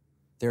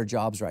their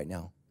jobs right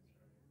now,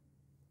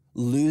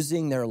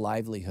 losing their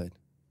livelihood,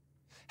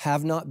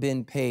 have not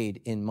been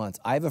paid in months.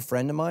 I have a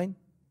friend of mine,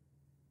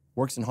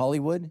 works in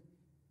Hollywood.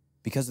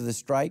 Because of the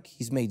strike,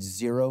 he's made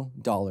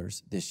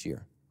 $0 this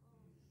year.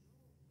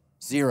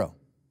 Zero.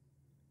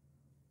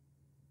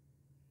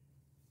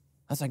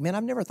 I was like, man,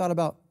 I've never thought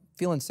about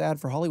feeling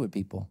sad for Hollywood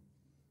people.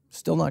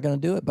 Still not gonna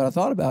do it, but I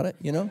thought about it,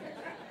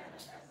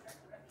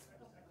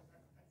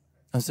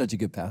 I'm such a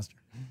good pastor.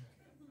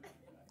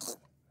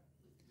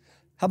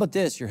 How about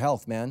this, your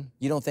health, man?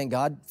 You don't thank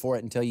God for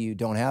it until you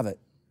don't have it.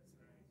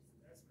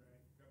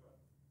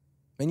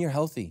 And you're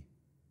healthy.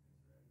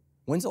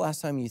 When's the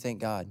last time you thank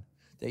God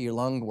that your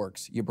lung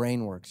works, your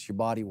brain works, your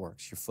body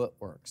works, your foot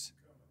works?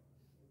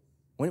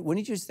 When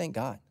did you just thank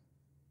God?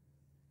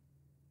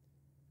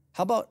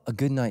 How about a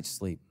good night's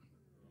sleep?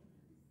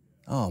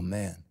 Oh,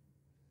 man.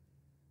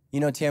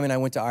 Tammy and I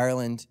went to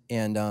Ireland,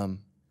 and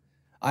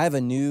I have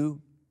a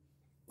new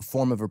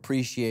form of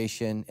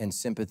appreciation and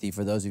sympathy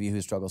for those of you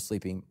who struggle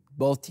sleeping.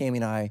 Both Tammy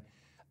and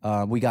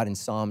I, we got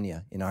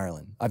insomnia in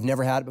Ireland. I've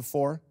never had it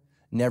before,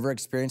 never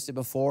experienced it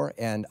before,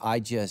 and I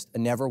just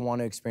never want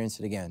to experience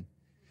it again.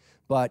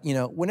 But,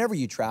 whenever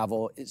you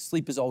travel,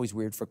 sleep is always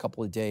weird for a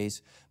couple of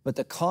days. But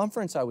the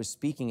conference I was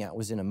speaking at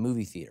was in a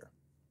movie theater.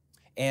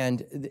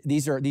 And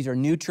these are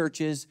new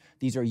churches.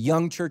 These are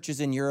young churches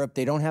in Europe.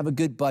 They don't have a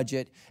good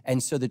budget.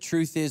 And so the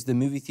truth is the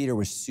movie theater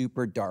was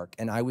super dark.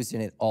 And I was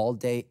in it all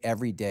day,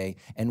 every day.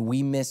 And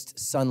we missed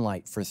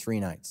sunlight for 3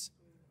 nights.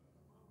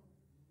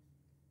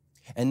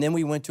 And then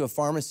we went to a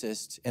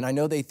pharmacist, and I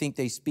know they think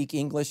they speak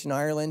English in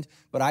Ireland,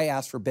 but I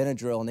asked for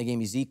Benadryl, and they gave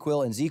me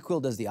ZzzQuil, and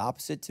ZzzQuil does the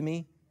opposite to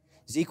me.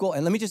 ZzzQuil,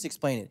 and let me just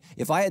explain it.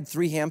 If I had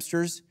 3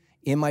 hamsters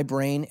in my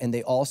brain and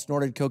they all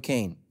snorted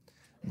cocaine,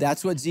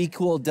 that's what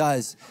ZzzQuil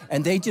does.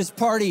 And they just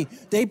party.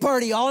 They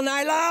party all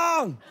night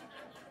long.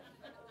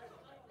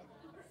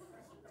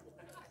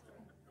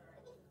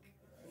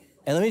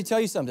 And let me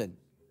tell you something.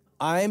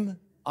 I'm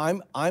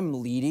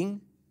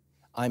leading.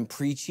 I'm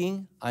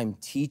preaching, I'm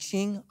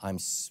teaching, I'm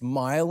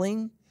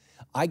smiling.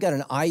 I got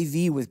an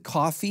IV with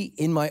coffee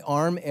in my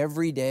arm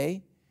every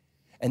day.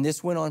 And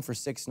this went on for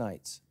 6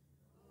 nights.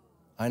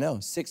 I know,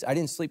 6, I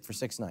didn't sleep for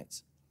 6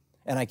 nights.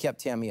 And I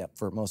kept Tammy up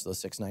for most of those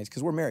 6 nights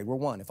because we're married, we're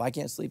one. If I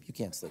can't sleep, you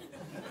can't sleep.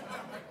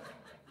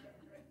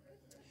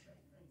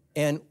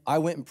 And I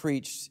went and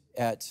preached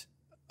at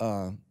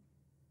the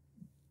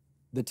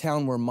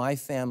town where my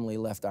family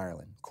left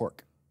Ireland,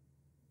 Cork.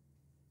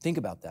 Think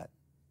about that.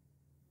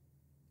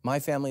 My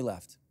family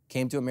left,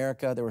 came to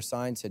America. There were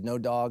signs, said no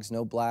dogs,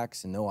 no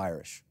blacks, and no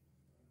Irish.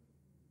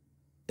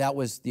 That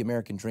was the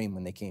American dream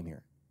when they came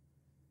here.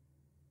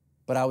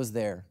 But I was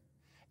there,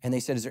 and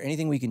they said, is there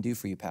anything we can do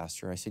for you,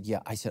 Pastor? I said, yeah.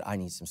 I said, I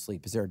need some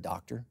sleep. Is there a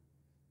doctor?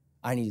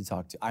 I need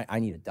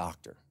a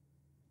doctor.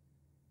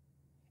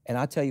 And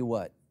I'll tell you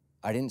what,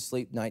 I didn't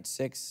sleep night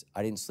 6,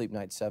 I didn't sleep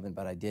night 7,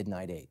 but I did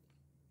night 8.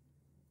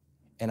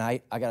 And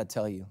I got to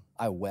tell you,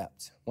 I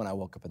wept when I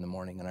woke up in the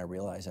morning and I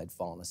realized I'd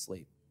fallen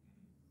asleep.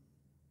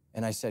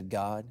 And I said,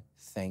 God,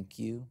 thank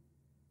you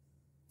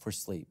for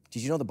sleep.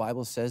 Did you know the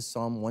Bible says,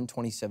 Psalm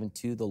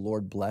 127:2, the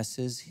Lord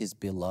blesses his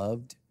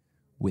beloved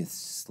with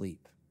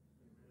sleep.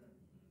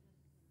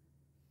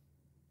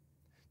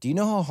 Do you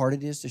know how hard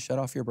it is to shut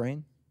off your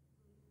brain?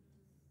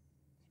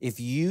 If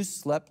you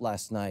slept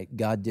last night,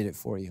 God did it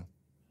for you.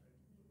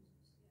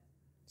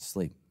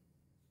 Sleep.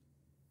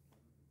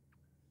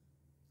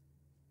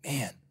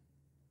 Man.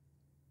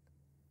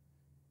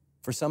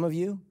 For some of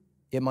you,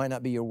 it might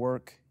not be your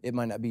work. It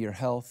might not be your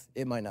health.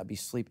 It might not be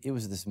sleep. It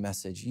was this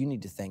message. You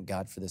need to thank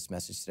God for this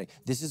message today.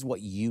 This is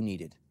what you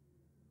needed.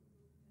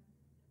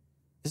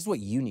 This is what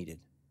you needed.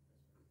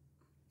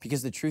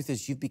 Because the truth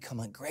is you've become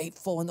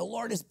ungrateful and the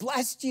Lord has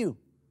blessed you.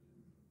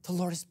 The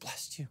Lord has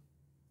blessed you.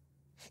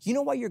 You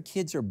know why your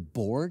kids are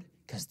bored?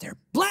 Because they're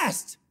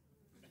blessed.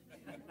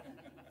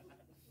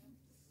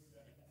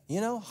 You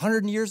know,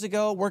 100 years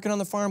ago, working on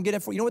the farm, you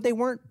know what they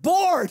weren't?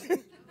 Bored.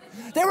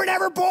 They were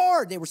never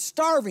bored. They were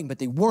starving, but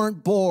they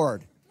weren't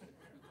bored.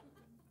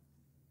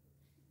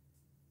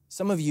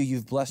 Some of you,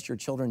 you've blessed your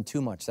children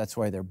too much. That's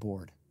why they're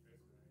bored.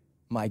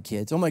 My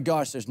kids, oh my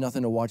gosh, there's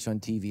nothing to watch on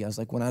TV. I was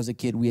like, when I was a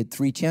kid, we had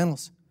 3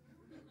 channels.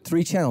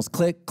 3 channels,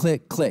 click,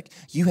 click, click.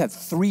 You have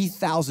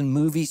 3,000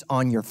 movies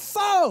on your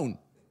phone.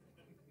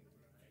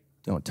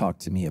 Don't talk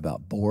to me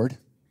about bored.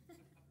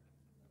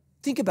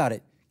 Think about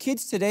it.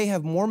 Kids today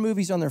have more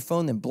movies on their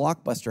phone than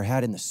Blockbuster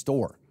had in the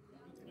store.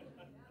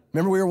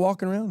 Remember we were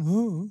walking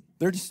around?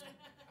 They're just...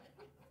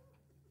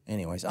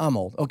 Anyways, I'm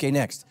old. Okay,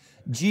 next.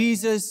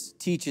 Jesus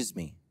teaches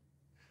me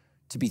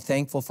to be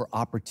thankful for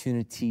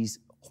opportunities.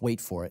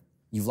 Wait for it.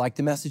 You've liked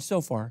the message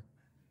so far.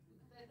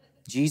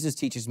 Jesus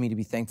teaches me to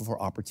be thankful for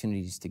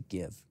opportunities to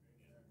give.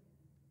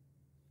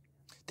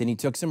 Then he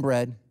took some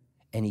bread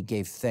and he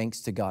gave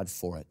thanks to God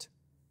for it.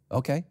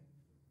 Okay,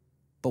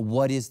 but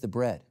what is the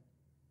bread?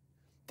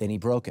 Then he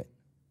broke it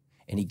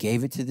and he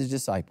gave it to the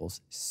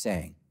disciples,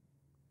 saying,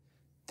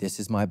 this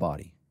is my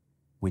body,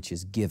 which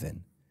is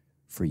given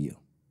for you.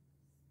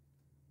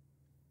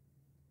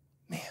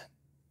 Man,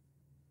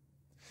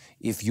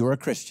 if you're a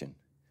Christian,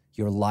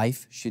 your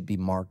life should be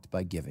marked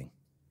by giving.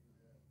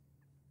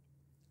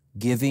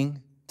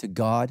 Giving to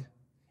God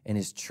and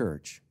his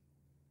church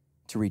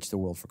to reach the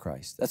world for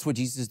Christ. That's what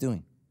Jesus is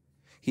doing.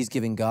 He's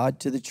giving God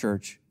to the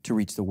church to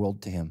reach the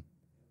world to him.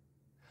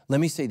 Let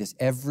me say this,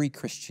 every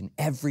Christian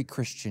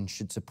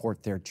should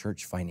support their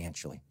church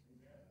financially.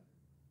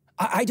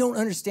 I don't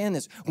understand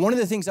this. One of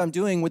the things I'm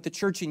doing with the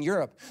church in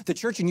Europe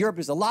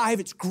is alive,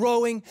 it's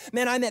growing.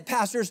 Man, I met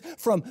pastors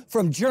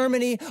from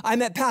Germany. I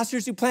met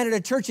pastors who planted a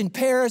church in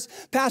Paris,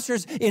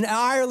 pastors in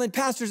Ireland,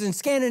 pastors in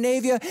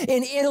Scandinavia,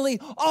 in Italy,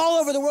 all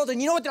over the world.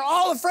 And you know what they're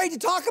all afraid to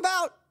talk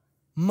about?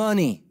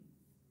 Money.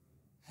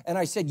 And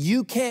I said,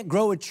 you can't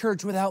grow a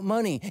church without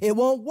money. It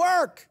won't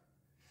work.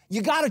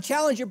 You got to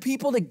challenge your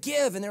people to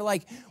give. And they're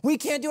like, we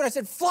can't do it. I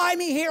said, fly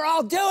me here,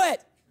 I'll do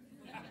it.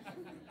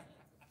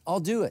 I'll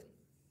do it.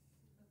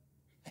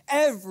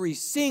 Every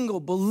single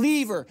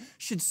believer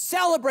should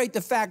celebrate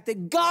the fact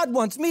that God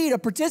wants me to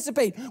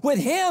participate with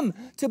him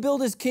to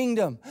build his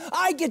kingdom.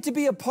 I get to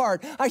be a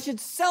part. I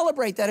should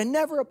celebrate that and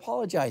never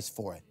apologize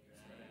for it.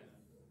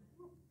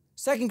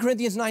 2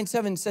 Corinthians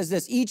 9:7 says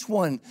this, each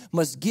one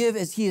must give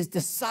as he has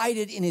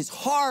decided in his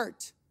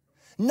heart,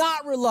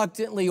 not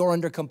reluctantly or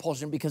under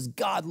compulsion, because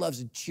God loves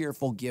a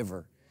cheerful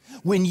giver.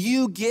 When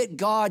you get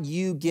God,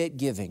 you get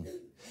giving.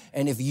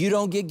 And if you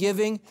don't get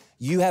giving,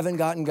 you haven't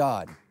gotten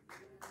God.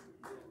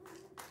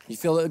 You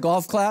feel the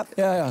golf clap?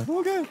 Yeah.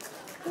 Okay.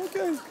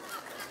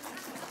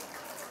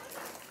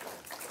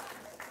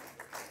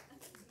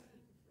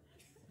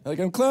 Like,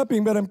 I'm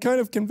clapping, but I'm kind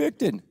of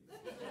convicted.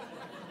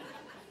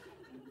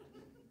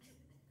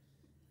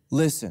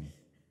 Listen,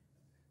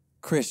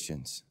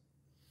 Christians,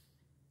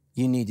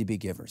 you need to be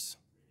givers.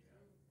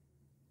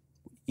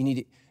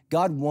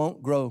 God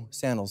won't grow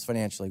Sandals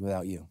financially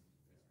without you.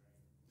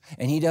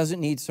 And he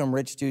doesn't need some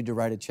rich dude to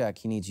write a check.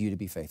 He needs you to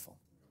be faithful.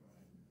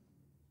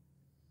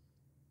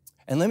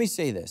 And let me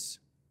say this.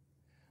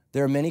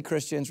 There are many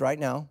Christians right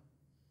now.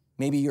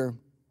 Maybe you're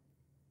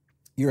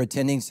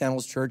attending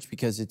Sandals Church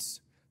because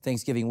it's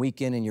Thanksgiving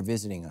weekend and you're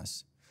visiting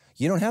us.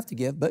 You don't have to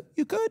give, but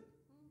you could.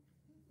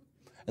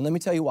 And let me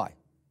tell you why.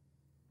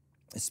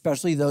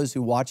 Especially those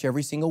who watch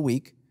every single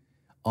week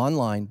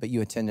online, but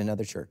you attend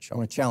another church. I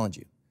want to challenge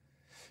you.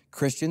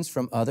 Christians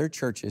from other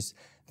churches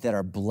that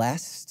are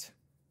blessed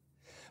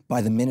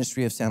by the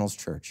ministry of Sandals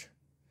Church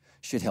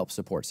should help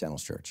support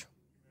Sandals Church.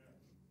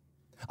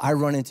 I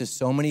run into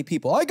so many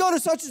people. I go to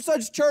such and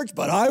such church,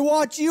 but I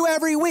watch you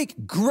every week.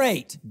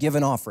 Great. Give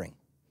an offering.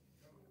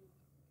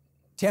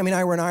 Tammy and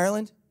I were in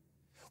Ireland.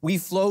 We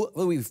flew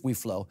to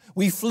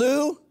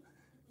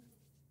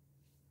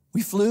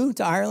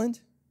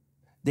Ireland.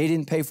 They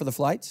didn't pay for the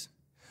flights.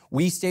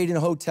 We stayed in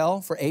a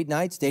hotel for 8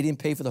 nights. They didn't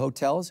pay for the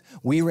hotels.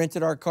 We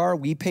rented our car.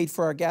 We paid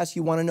for our gas.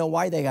 You want to know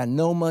why? They got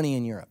no money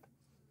in Europe.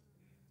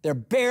 They're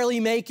barely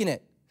making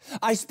it.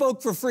 I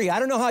spoke for free. I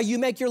don't know how you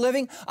make your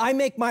living. I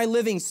make my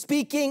living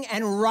speaking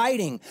and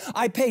writing.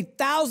 I paid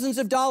thousands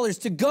of dollars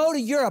to go to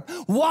Europe.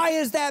 Why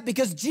is that?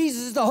 Because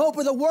Jesus is the hope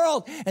of the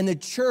world, and the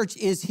church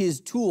is his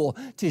tool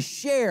to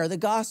share the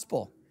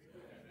gospel.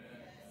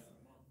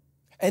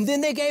 And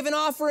then they gave an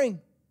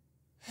offering.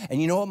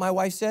 And you know what my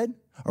wife said?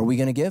 Are we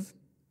going to give?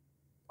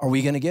 Are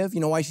we going to give? You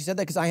know why she said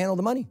that? Because I handle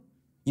the money.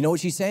 You know what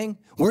she's saying?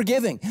 We're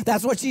giving.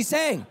 That's what she's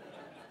saying.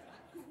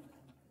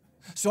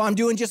 So I'm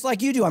doing just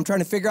like you do. I'm trying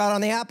to figure out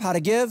on the app how to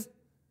give.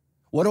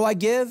 What do I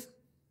give?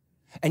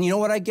 And you know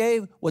what I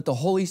gave? What the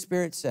Holy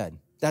Spirit said.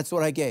 That's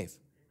what I gave.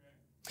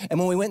 And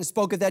when we went and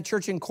spoke at that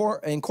church in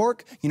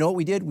Cork, you know what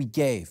we did? We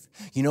gave.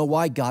 You know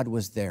why? God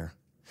was there.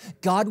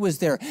 God was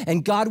there,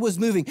 and God was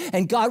moving,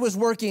 and God was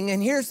working.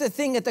 And here's the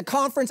thing, at the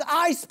conference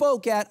I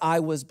spoke at, I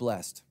was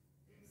blessed.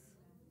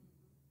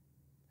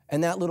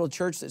 And that little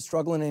church that's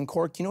struggling in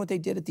Cork, you know what they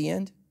did at the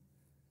end?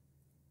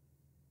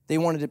 They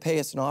wanted to pay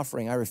us an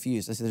offering. I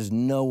refused. I said, there's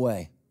no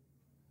way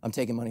I'm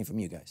taking money from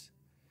you guys.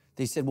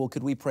 They said, well,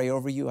 could we pray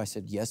over you? I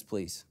said, yes,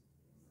 please.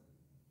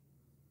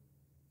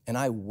 And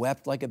I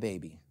wept like a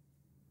baby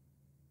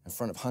in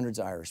front of hundreds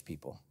of Irish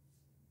people.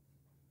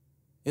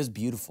 It was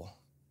beautiful.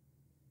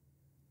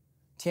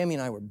 Tammy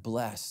and I were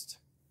blessed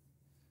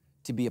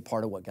to be a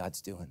part of what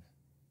God's doing.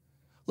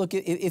 Look,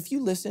 if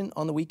you listen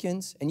on the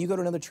weekends and you go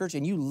to another church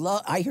and you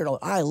love,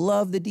 I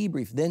love the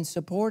debrief, then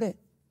support it.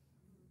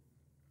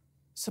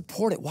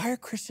 Support it. Why are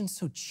Christians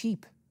so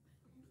cheap?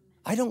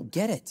 I don't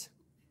get it.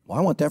 Well,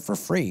 I want that for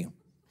free,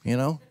 you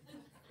know?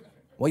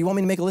 Well, you want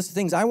me to make a list of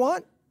things I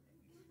want?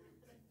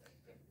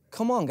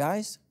 Come on,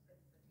 guys.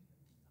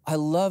 I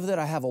love that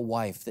I have a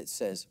wife that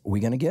says, are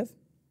we going to give?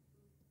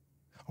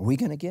 Are we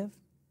going to give?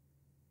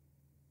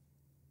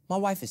 My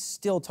wife is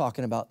still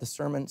talking about the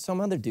sermon some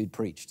other dude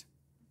preached.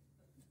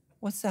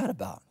 What's that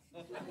about?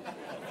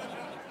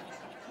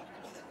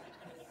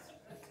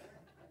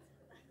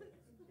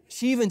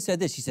 She even said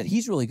this. She said,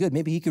 he's really good.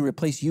 Maybe he could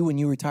replace you when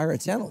you retire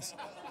at Sandals.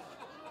 I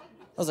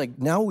was like,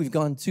 now we've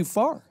gone too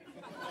far.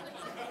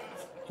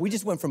 We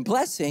just went from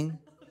blessing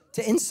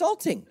to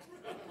insulting.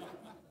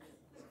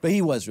 But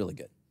he was really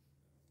good.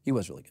 He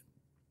was really good.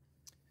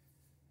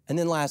 And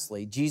then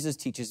lastly, Jesus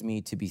teaches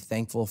me to be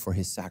thankful for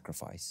his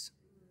sacrifice.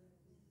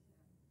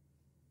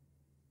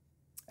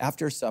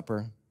 After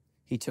supper,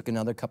 he took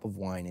another cup of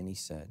wine and he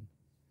said,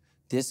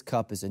 this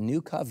cup is a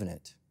new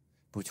covenant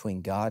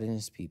between God and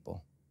his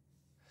people.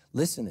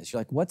 Listen to this.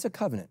 You're like, what's a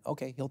covenant?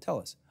 Okay, he'll tell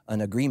us.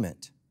 An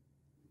agreement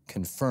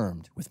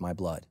confirmed with my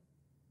blood,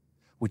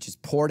 which is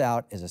poured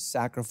out as a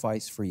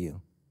sacrifice for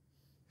you.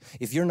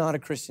 If you're not a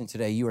Christian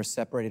today, you are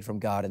separated from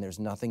God and there's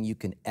nothing you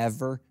can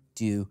ever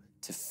do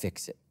to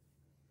fix it.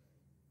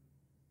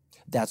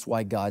 That's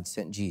why God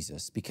sent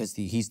Jesus, because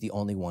he's the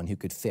only one who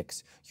could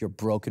fix your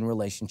broken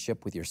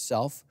relationship with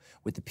yourself,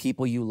 with the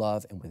people you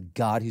love, and with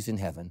God who's in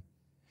heaven.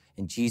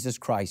 And Jesus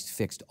Christ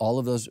fixed all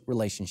of those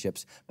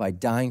relationships by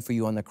dying for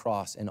you on the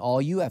cross. And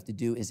all you have to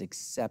do is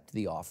accept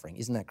the offering.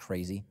 Isn't that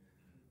crazy?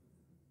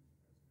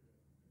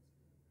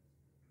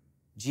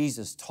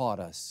 Jesus taught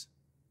us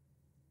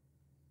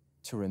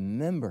to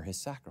remember his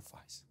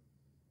sacrifice.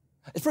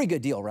 It's a pretty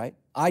good deal, right?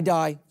 I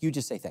die, you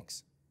just say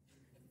thanks.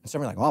 And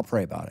some are like, well, I'll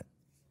pray about it.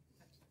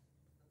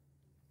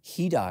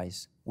 He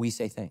dies, we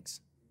say thanks.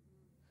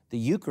 The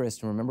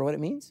Eucharist, remember what it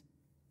means?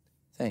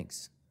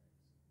 Thanks.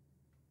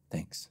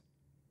 Thanks.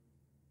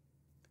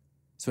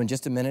 So in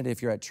just a minute,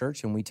 if you're at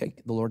church and we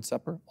take the Lord's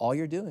Supper, all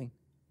you're doing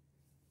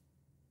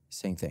is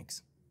saying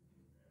thanks.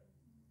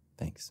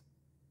 Thanks.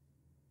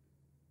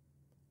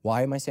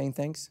 Why am I saying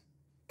thanks?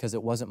 Because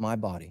it wasn't my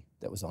body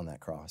that was on that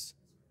cross.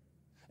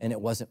 And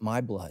it wasn't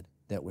my blood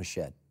that was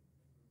shed.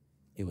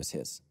 It was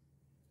his.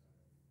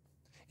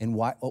 And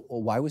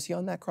why was he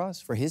on that cross?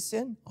 For his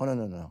sin? Oh,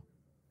 no.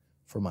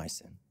 for my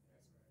sin.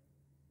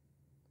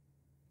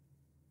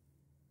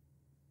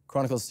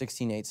 Chronicles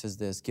 16:8 says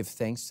this, give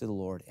thanks to the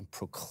Lord and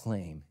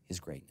proclaim his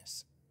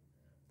greatness.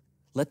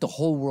 Let the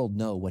whole world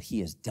know what he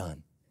has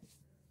done.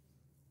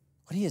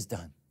 What he has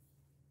done.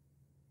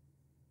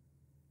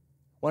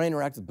 When I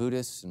interact with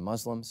Buddhists and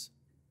Muslims,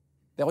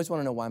 they always want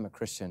to know why I'm a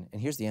Christian.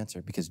 And here's the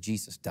answer, because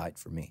Jesus died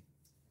for me.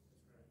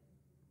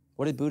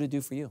 What did Buddha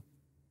do for you?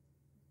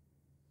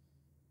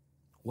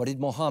 What did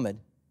Muhammad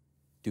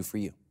do for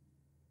you?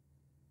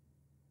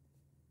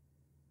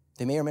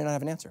 They may or may not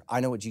have an answer. I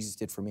know what Jesus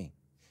did for me.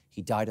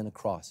 He died on the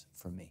cross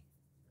for me.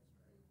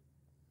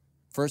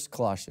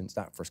 Colossians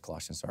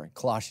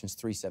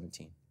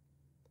 3:17.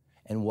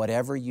 And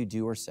whatever you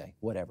do or say,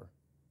 whatever,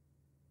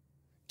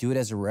 do it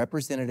as a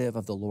representative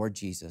of the Lord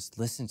Jesus.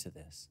 Listen to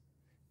this,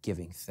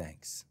 giving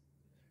thanks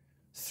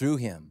through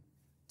him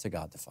to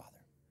God the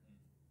Father.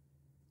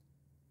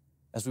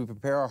 As we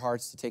prepare our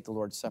hearts to take the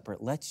Lord's Supper,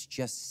 let's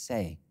just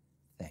say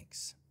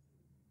thanks.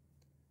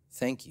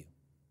 Thank you.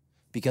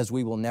 Because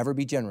we will never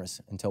be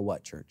generous until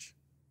what, church?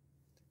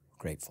 We're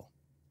grateful.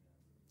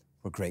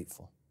 We're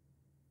grateful.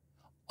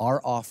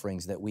 Our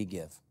offerings that we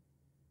give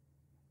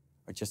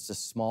are just a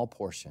small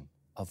portion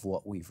of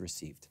what we've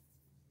received.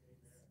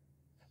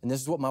 And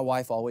this is what my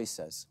wife always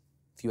says.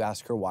 If you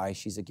ask her why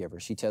she's a giver,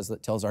 she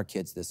tells our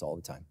kids this all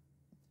the time.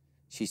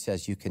 She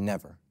says, you can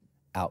never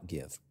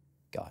outgive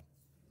God.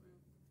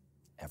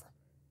 Ever.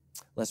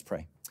 Let's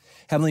pray.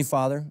 Heavenly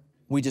Father,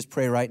 we just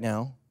pray right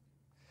now,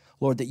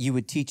 Lord, that you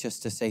would teach us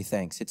to say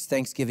thanks. It's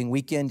Thanksgiving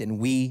weekend, and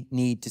we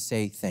need to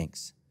say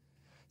thanks.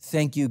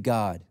 Thank you,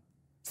 God,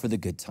 for the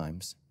good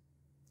times.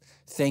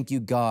 Thank you,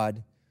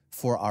 God,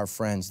 for our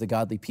friends, the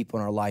godly people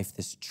in our life,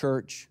 this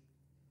church.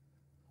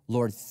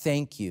 Lord,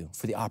 thank you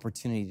for the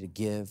opportunity to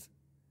give.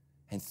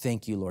 And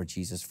thank you, Lord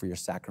Jesus, for your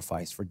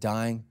sacrifice, for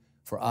dying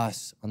for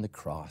us on the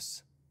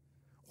cross.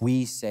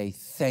 We say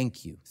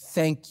thank you,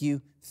 thank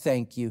you,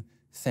 thank you,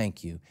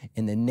 thank you.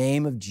 In the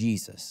name of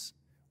Jesus,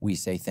 we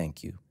say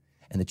thank you.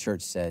 And the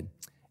church said,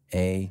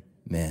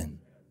 amen.